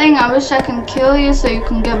something. I wish I can kill you so you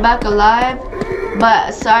can get back alive.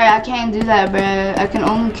 But sorry, I can't do that, bruh. I can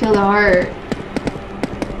only kill the heart.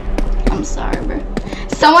 I'm sorry, bruh.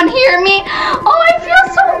 Someone hear me? Oh, I feel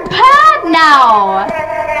so bad now.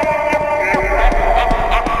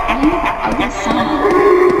 Ugly Sama.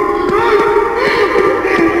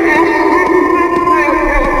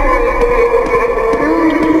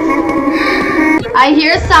 I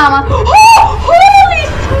hear Sama. Oh, holy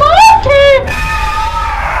smoky!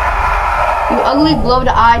 You ugly blow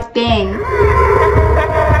the eye thing.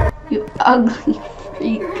 You Ugly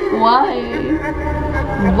freak. Why?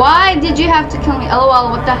 Why did you have to kill me?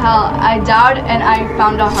 LOL, what the hell? I died and I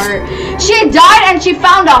found a heart. She died and she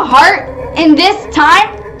found a heart in this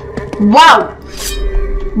time? Wow.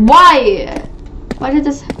 Why? Why did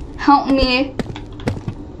this help me?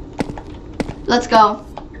 Let's go.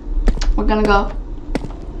 We're gonna go.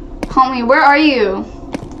 Help me, where are you?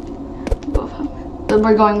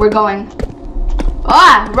 We're going.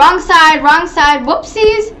 Ah, wrong side,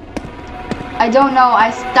 whoopsies. I don't know,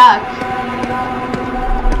 I stuck.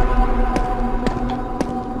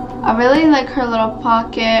 I really like her little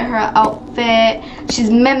pocket, her outfit.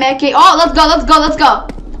 She's mimicking. Oh, let's go.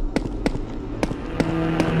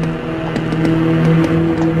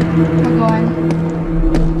 We're going.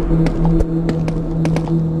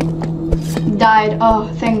 He died. Oh,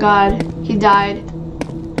 thank God. He died.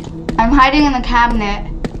 I'm hiding in the cabinet.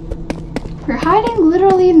 We're hiding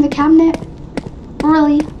literally in the cabinet?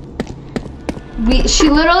 Really? She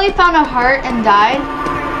literally found a heart and died.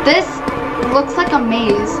 This looks like a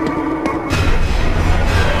maze.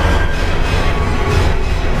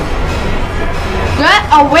 Get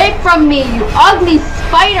away from me, you ugly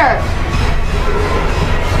spider!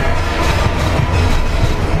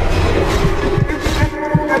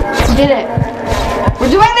 We did it. We're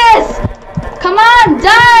doing this! Come on,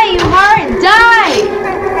 die, you heart, die!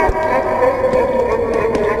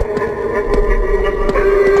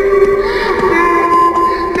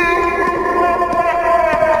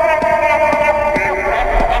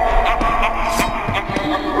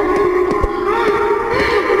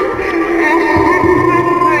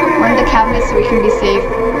 We're in the cabinet so we can be safe.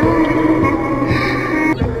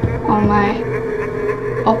 Oh my.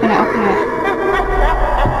 Open it.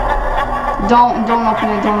 Don't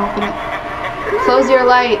open it. Close your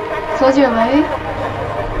light.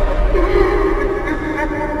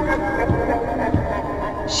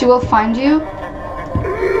 She will find you.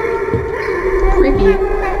 Creepy.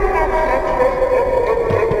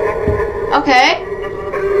 Okay.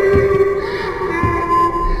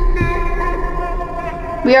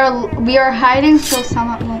 We are hiding so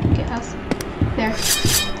someone won't get us.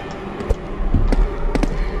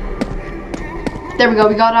 There we go.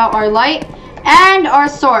 We got out our light and our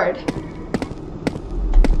sword.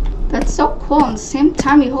 That's so cool. At the same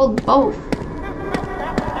time, we hold both.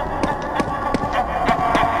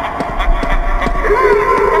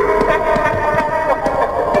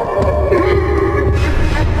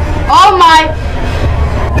 Oh my!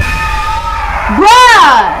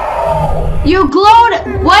 Bruh! You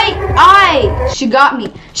glowed white eye! She got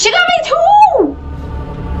me. She got me too!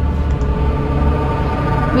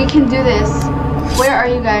 We can do this. Where are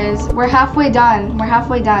you guys? We're halfway done.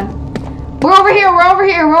 We're over here.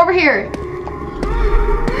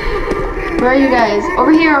 Where are you guys?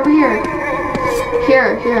 Over here.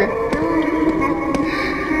 Here.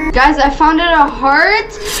 Guys, I found it a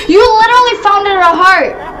heart. You literally found it a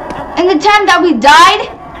heart. In the time that we died.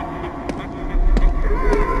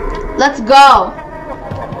 Let's go.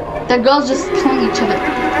 The girls just killing each other.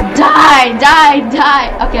 Die.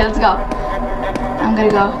 Okay, let's go. I'm gonna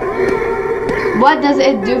go. What does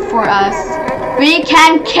it do for us? We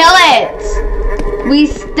can kill it. We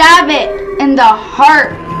stab it in the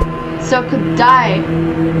heart so it could die.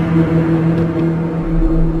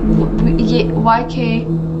 YK,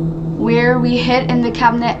 where we hid in the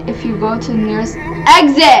cabinet if you go to the nearest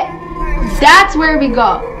exit. That's where we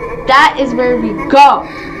go. That is where we go.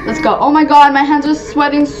 Let's go. Oh my God, my hands are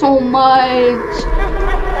sweating so much.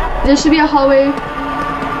 There should be a hallway,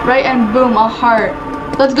 right? And boom, a heart.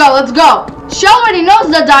 Let's go. She already knows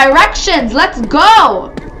the directions. Let's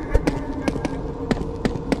go.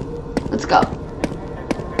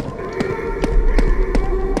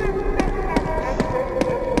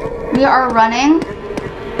 We are running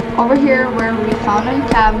over here where we found a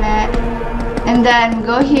cabinet. And then we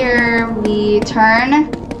go here, we turn.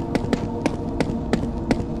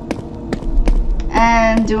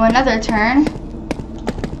 And do another turn.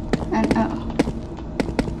 And oh.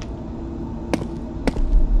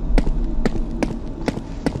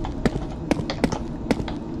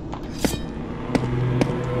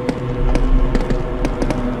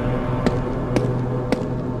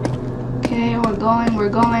 Okay, we're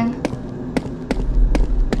going.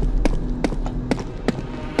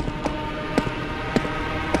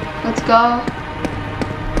 Let's go.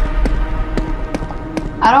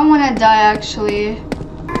 I don't want to die actually.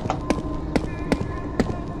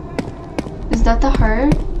 Is that the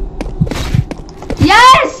heart?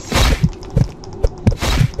 Yes!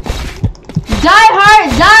 Die heart,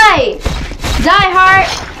 die! Die heart!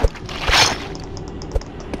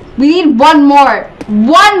 We need one more.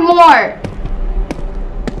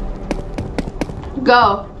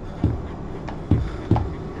 Go.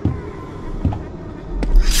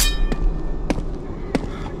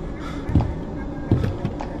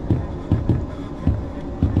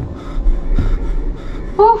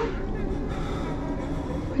 Whew.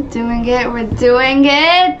 We're doing it. We're doing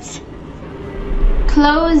it.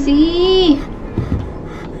 Closey.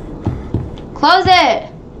 Close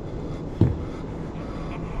it.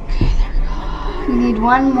 Okay, there we go. We need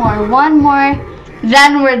one more.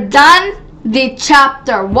 Then we're done the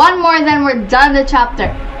chapter. One more, then we're done the chapter.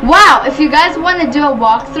 Wow, if you guys want to do a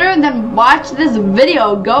walkthrough, then watch this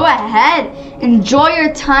video. Go ahead. Enjoy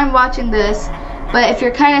your time watching this. But if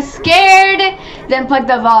you're kind of scared, then put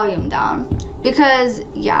the volume down. Because,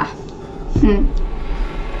 yeah.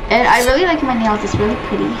 And I really like my nails. It's really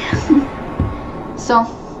pretty. So,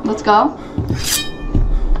 let's go.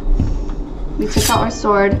 We took out our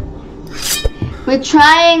sword. We're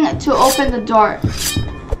trying to open the door.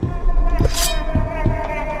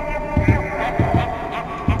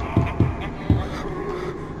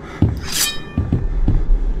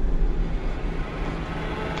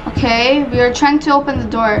 Okay, we are trying to open the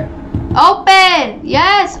door. Open!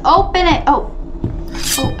 Yes, open it. Oh,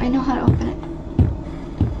 I know how to open it.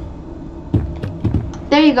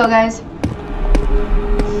 There you go, guys.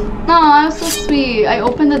 No, I was so sweet. I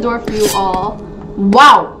opened the door for you all.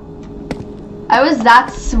 Wow. I was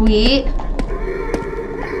that sweet.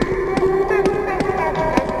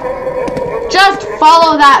 Just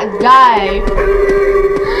follow that guy.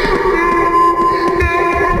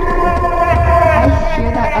 I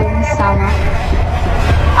hear that ugly Sama.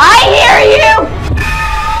 I hear you!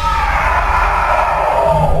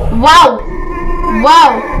 Wow. Wow.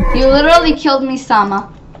 You literally killed me, Sama.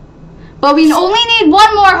 But we only need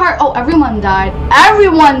one more heart. Oh, everyone died.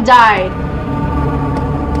 Everyone died.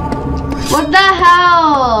 What the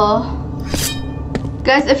hell?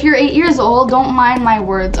 Guys, if you're 8 years old, don't mind my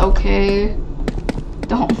words, okay?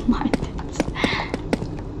 Don't mind it.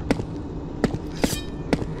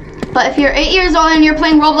 But if you're 8 years old and you're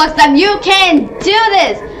playing Roblox, then you can do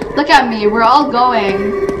this. Look at me. We're all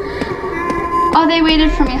going. Oh, they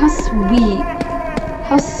waited for me. How sweet.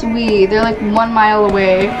 How sweet. They're like 1 mile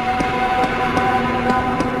away.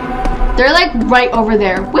 They're like right over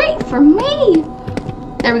there. Wait for me.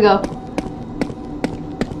 There we go.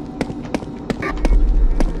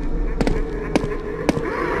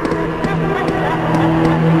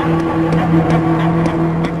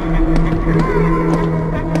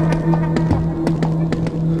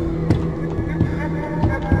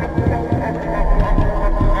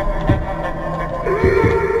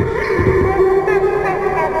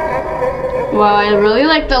 Wow, I really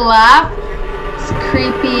like the laugh. It's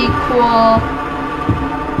creepy, cool.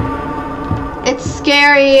 It's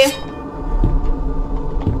scary.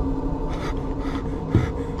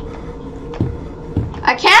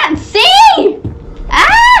 I can't see!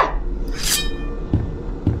 Ah!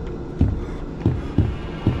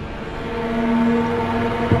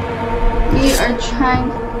 We are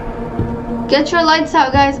trying. Get your lights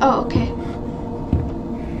out, guys. Oh, okay.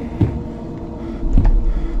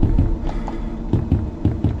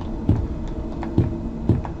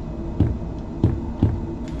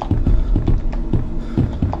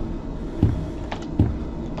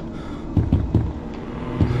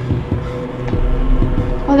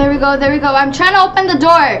 Oh, there we go, there we go. I'm trying to open the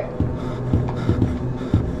door.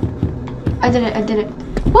 I did it.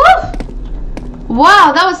 Woo!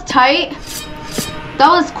 Wow, that was tight. That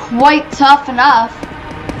was quite tough enough.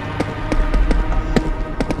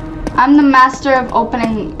 I'm the master of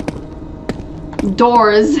opening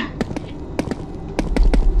doors.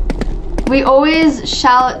 We always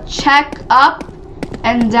shall check up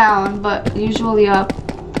and down, but usually up.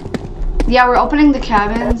 Yeah, we're opening the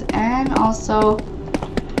cabins and also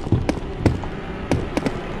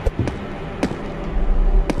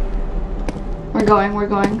we're going.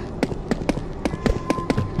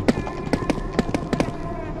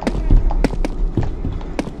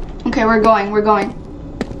 Okay, we're going.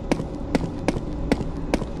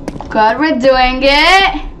 Good, we're doing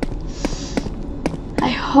it. I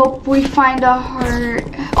hope we find a heart.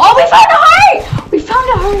 Oh, we found a heart! We found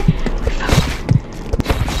a heart.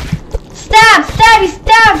 Stab, stabby,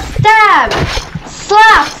 stab.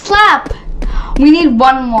 Slap. We need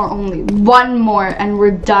one more only. One more and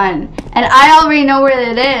we're done. And I already know where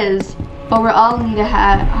it is, but we all need to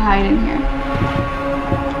hide in here.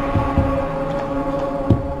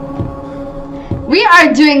 We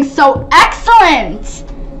are doing so excellent!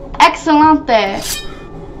 Excelente.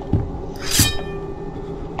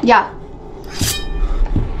 Yeah.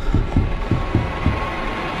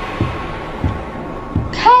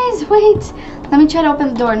 Guys, wait. Let me try to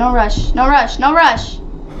open the door. No rush. No rush. No rush.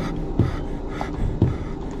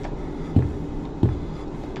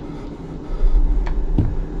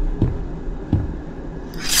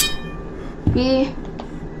 B.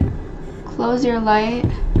 Close your light.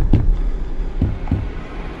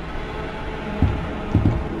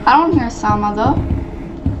 I don't hear Sama though.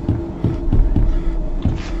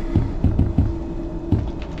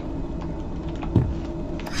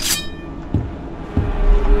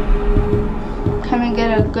 Can we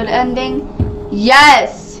get a good ending?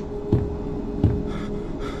 Yes!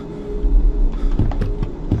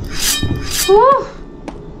 Whew.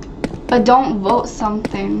 But don't vote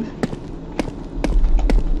something.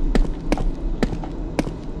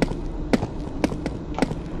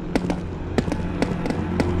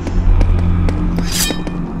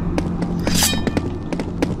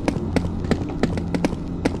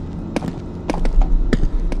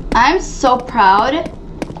 I'm so proud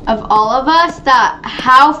of all of us that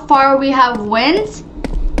how far we have wins,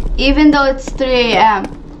 even though it's 3 a.m.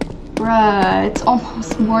 Bruh, it's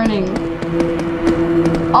almost morning.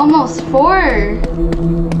 Almost 4.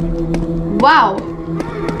 Wow.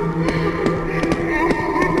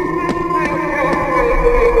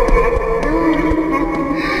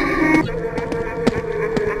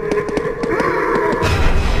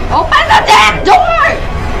 Open the damn door!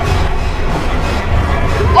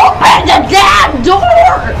 Open the damn door!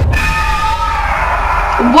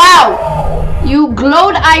 Wow! You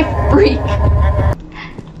glowed eye freak.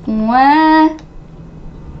 What?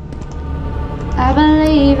 I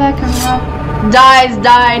believe I can run. Died.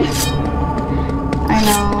 I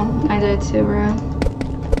know. I did too, bro.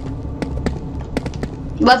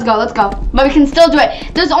 Let's go. But we can still do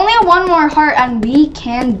it. There's only one more heart and we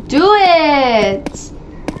can do it.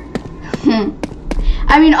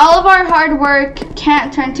 I mean, all of our hard work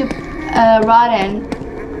can't turn to rotten.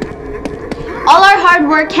 All our hard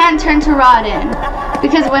work can't turn to rotten.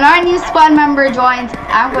 Because when our new squad member joins,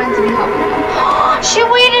 I'm going to be helping them. She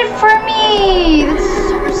waited for me! That's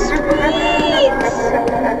so sweet!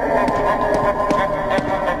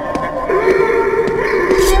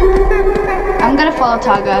 I'm gonna follow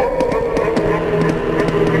Taga.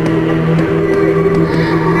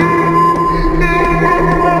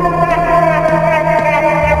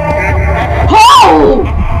 Oh!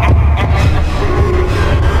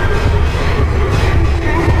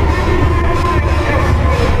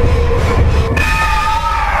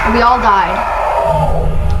 We all died.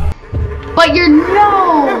 But your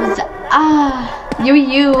nose!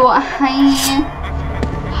 You. Hi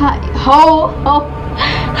ho.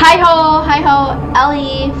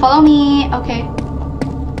 Ellie, follow me. Okay.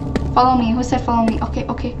 Follow me. Who said follow me? Okay.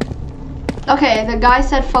 Okay, the guy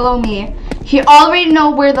said follow me. He already know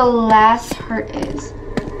where the last hurt is.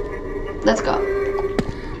 Let's go.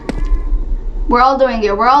 We're all doing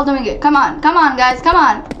it. Come on, guys, come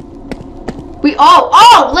on.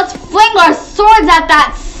 Let's fling our swords at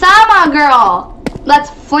that Sama girl. Let's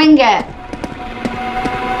fling it.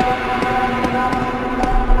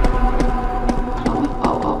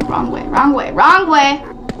 Oh, wrong way.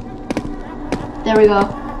 There we go.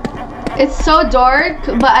 It's so dark,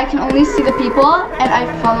 but I can only see the people, and I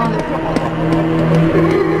follow the people.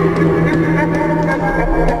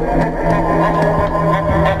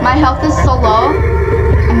 My health is so low.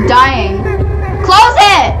 I'm dying. Close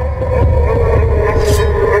it!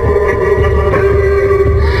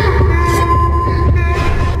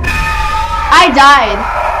 I died.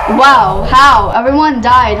 Wow, how? Everyone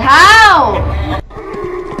died. How?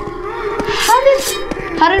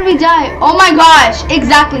 How did we die? Oh my gosh.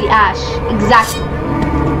 Exactly, Ash. Exactly.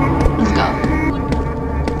 Let's go.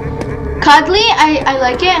 Cuddly, I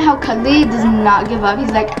like it how Cuddly does not give up.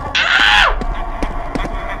 He's like, ah!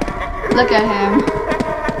 Look at him.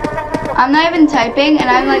 I'm not even typing and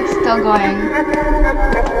I'm like still going.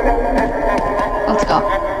 Let's go.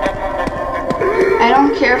 I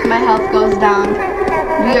don't care if my health goes down.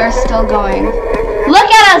 We are still going.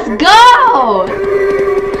 Look at us go!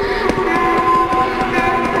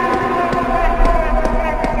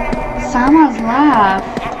 Sama's laugh.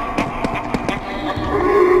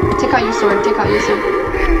 Take out your sword.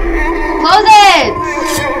 Close it!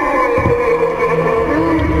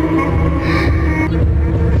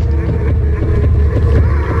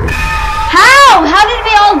 How did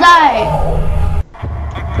we all die?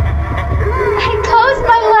 I closed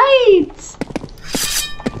my lights.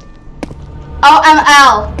 Oh, I'm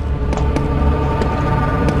Al.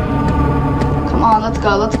 Come on, let's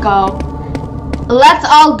go. Let's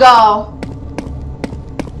all go.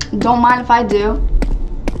 Don't mind if I do.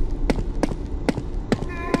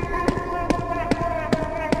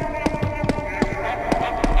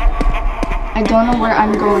 I I don't know where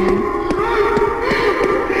I'm going.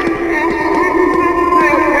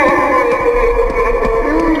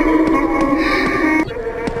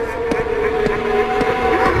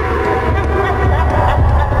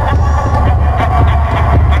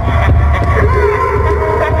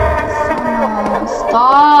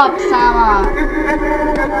 Stop, Sama.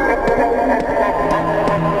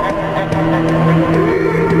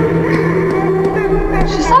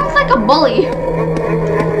 She sounds like a bully.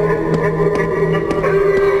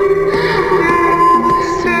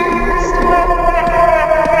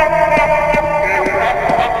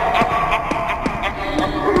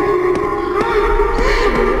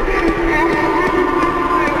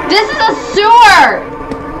 This is a sewer!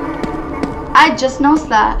 I just noticed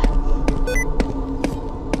that.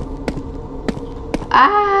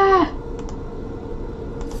 Ah!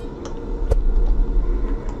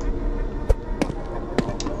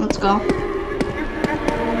 Let's go.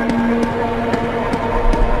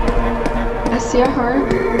 I see her.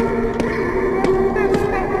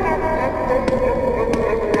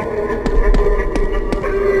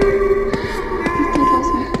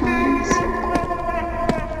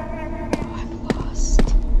 I'm lost.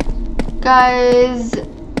 Guys,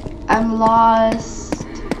 I'm lost.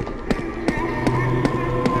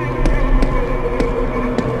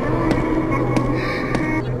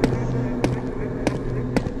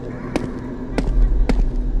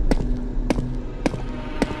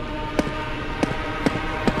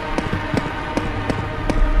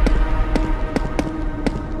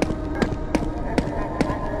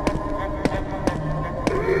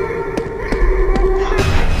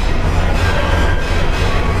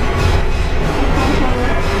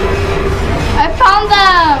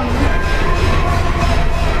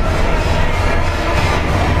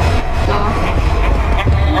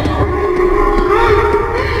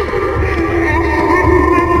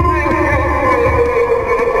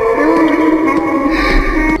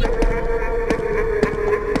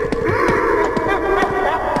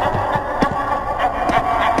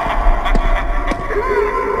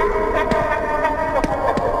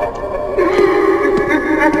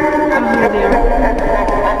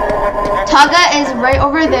 Taga is right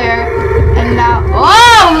over there, and now,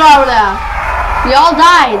 oh, we all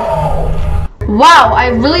died. Wow, I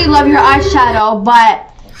really love your eyeshadow, but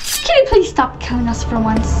can you please stop killing us for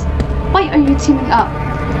once? Why are you teaming up?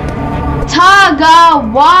 Taga,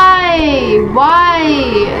 why?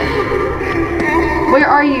 Where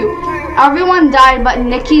are you? Everyone died, but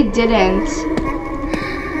Nikki didn't.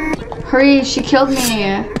 Hurry, she killed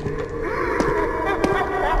me.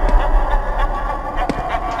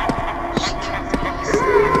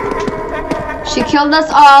 She killed us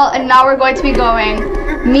all, and now we're going to be going.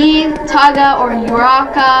 Me, Taga, or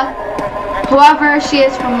Yuraka, whoever she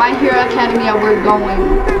is from My Hero Academia, we're going.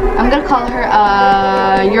 I'm gonna call her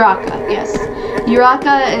Yuraka, yes.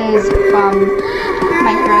 Yuraka is from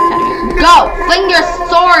My Hero Academia. Go! Fling your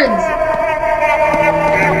swords!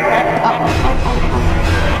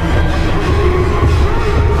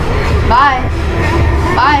 Bye.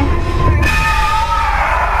 Bye.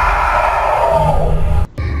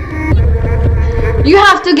 You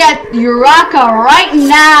have to get Yuraka right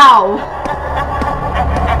now.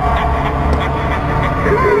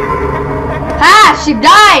 Ha! She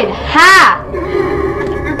died. Ha!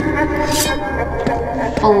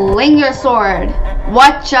 Fling your sword.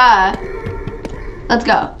 Watcha. Let's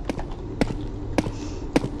go.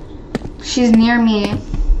 She's near me.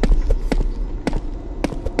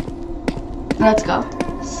 Let's go.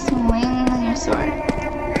 Swing your sword.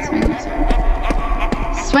 Swing your sword.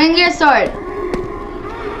 Swing your sword.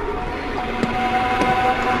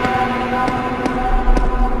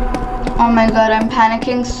 Oh my god, I'm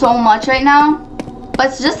panicking so much right now.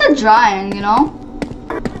 But it's just a drawing, you know?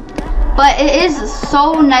 But it is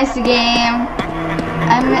so nice game.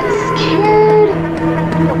 I'm scared.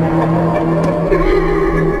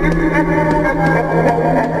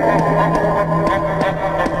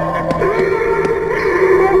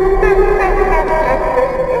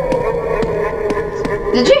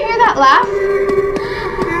 Did you hear that laugh?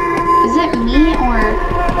 Is it me or...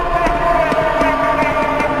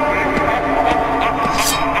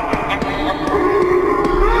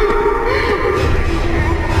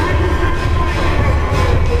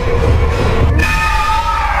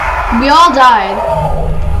 We all died.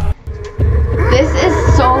 This is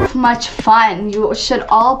so much fun. You should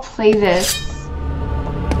all play this.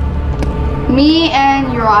 Me and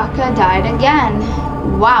Yuraka died again.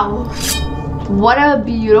 Wow. What a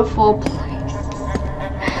beautiful place.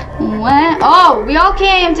 What? Oh, we all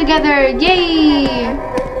came together. Yay.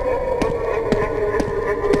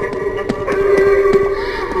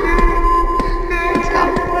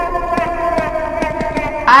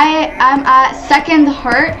 I'm at second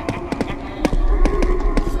heart.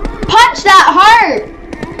 Punch that heart!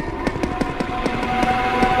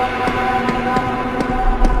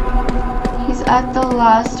 He's at the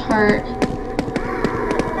last heart.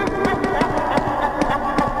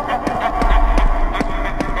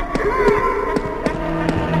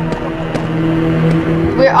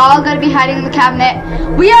 We're all gonna be hiding in the cabinet.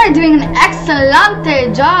 We are doing an excellent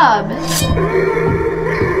job.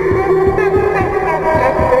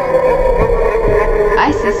 I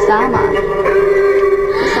see Sama.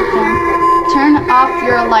 What's up there? Turn off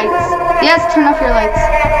your lights. Yes, turn off your lights.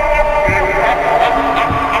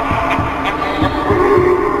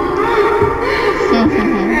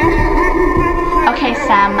 Okay,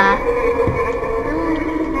 Sama.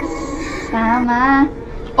 Sama.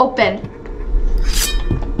 Open.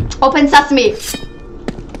 Open sesame.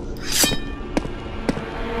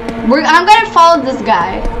 I'm gonna follow this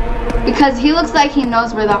guy because he looks like he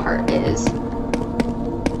knows where the heart is.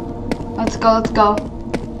 Let's go, let's go.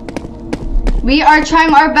 We are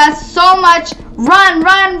trying our best so much. Run,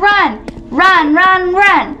 run, run. Run, run,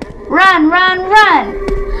 run. Run, run, run.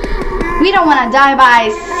 We don't want to die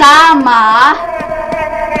by Sama.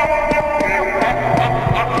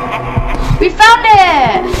 We found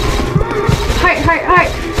it. Heart, heart, heart.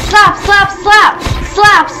 Slap, slap, slap.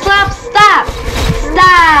 Slap, slap, stab.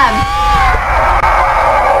 Stab.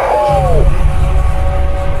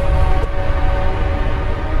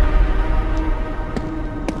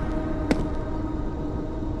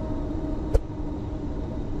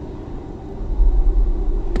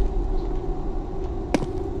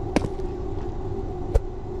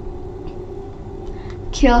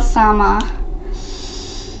 Kill Sama.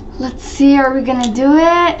 Let's see, are we gonna do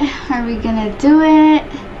it? Are we gonna do it?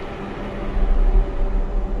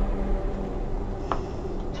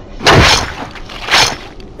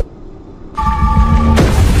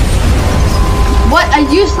 What a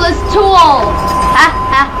useless tool! Ha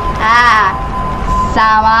ha ha!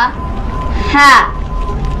 Sama.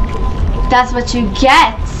 Ha! That's what you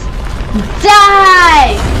get!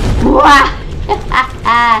 Die! Wah! Ha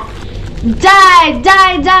ha! Die!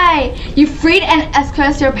 Die! Die! You freed and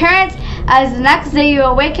escorted your parents. As the next day you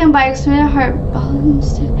awaken by extreme heart.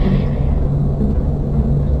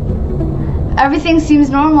 Everything seems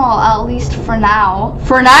normal, at least for now.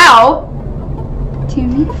 For now? What do you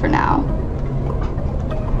mean for now?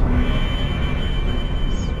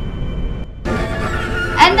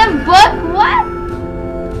 End of book? What?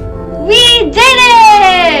 We did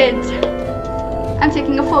it! I'm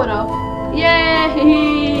taking a photo.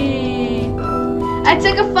 Yay! I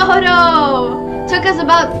took a photo. Took us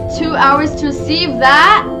about 2 hours to receive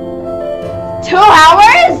that. 2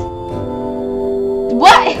 hours?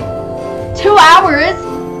 What? 2 hours?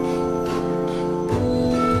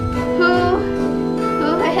 Who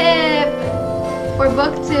hip for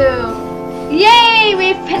book 2. Yay,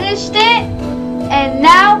 we finished it. And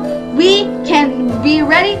now we can be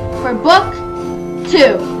ready for book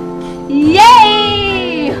 2.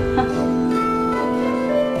 Yay!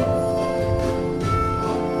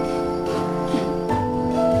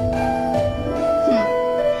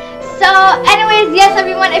 So anyways, yes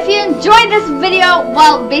everyone, if you enjoyed this video,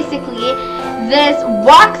 well basically this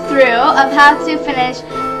walkthrough of how to finish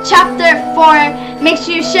chapter 4, make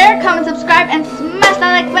sure you share, comment, subscribe, and smash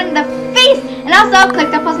that like button in the face, and also click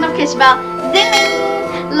the post notification bell.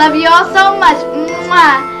 Ding! Love you all so much.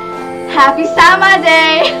 Mwah. Happy Sama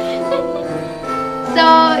Day. So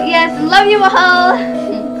yes, love you all.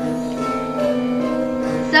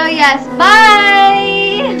 So yes, bye.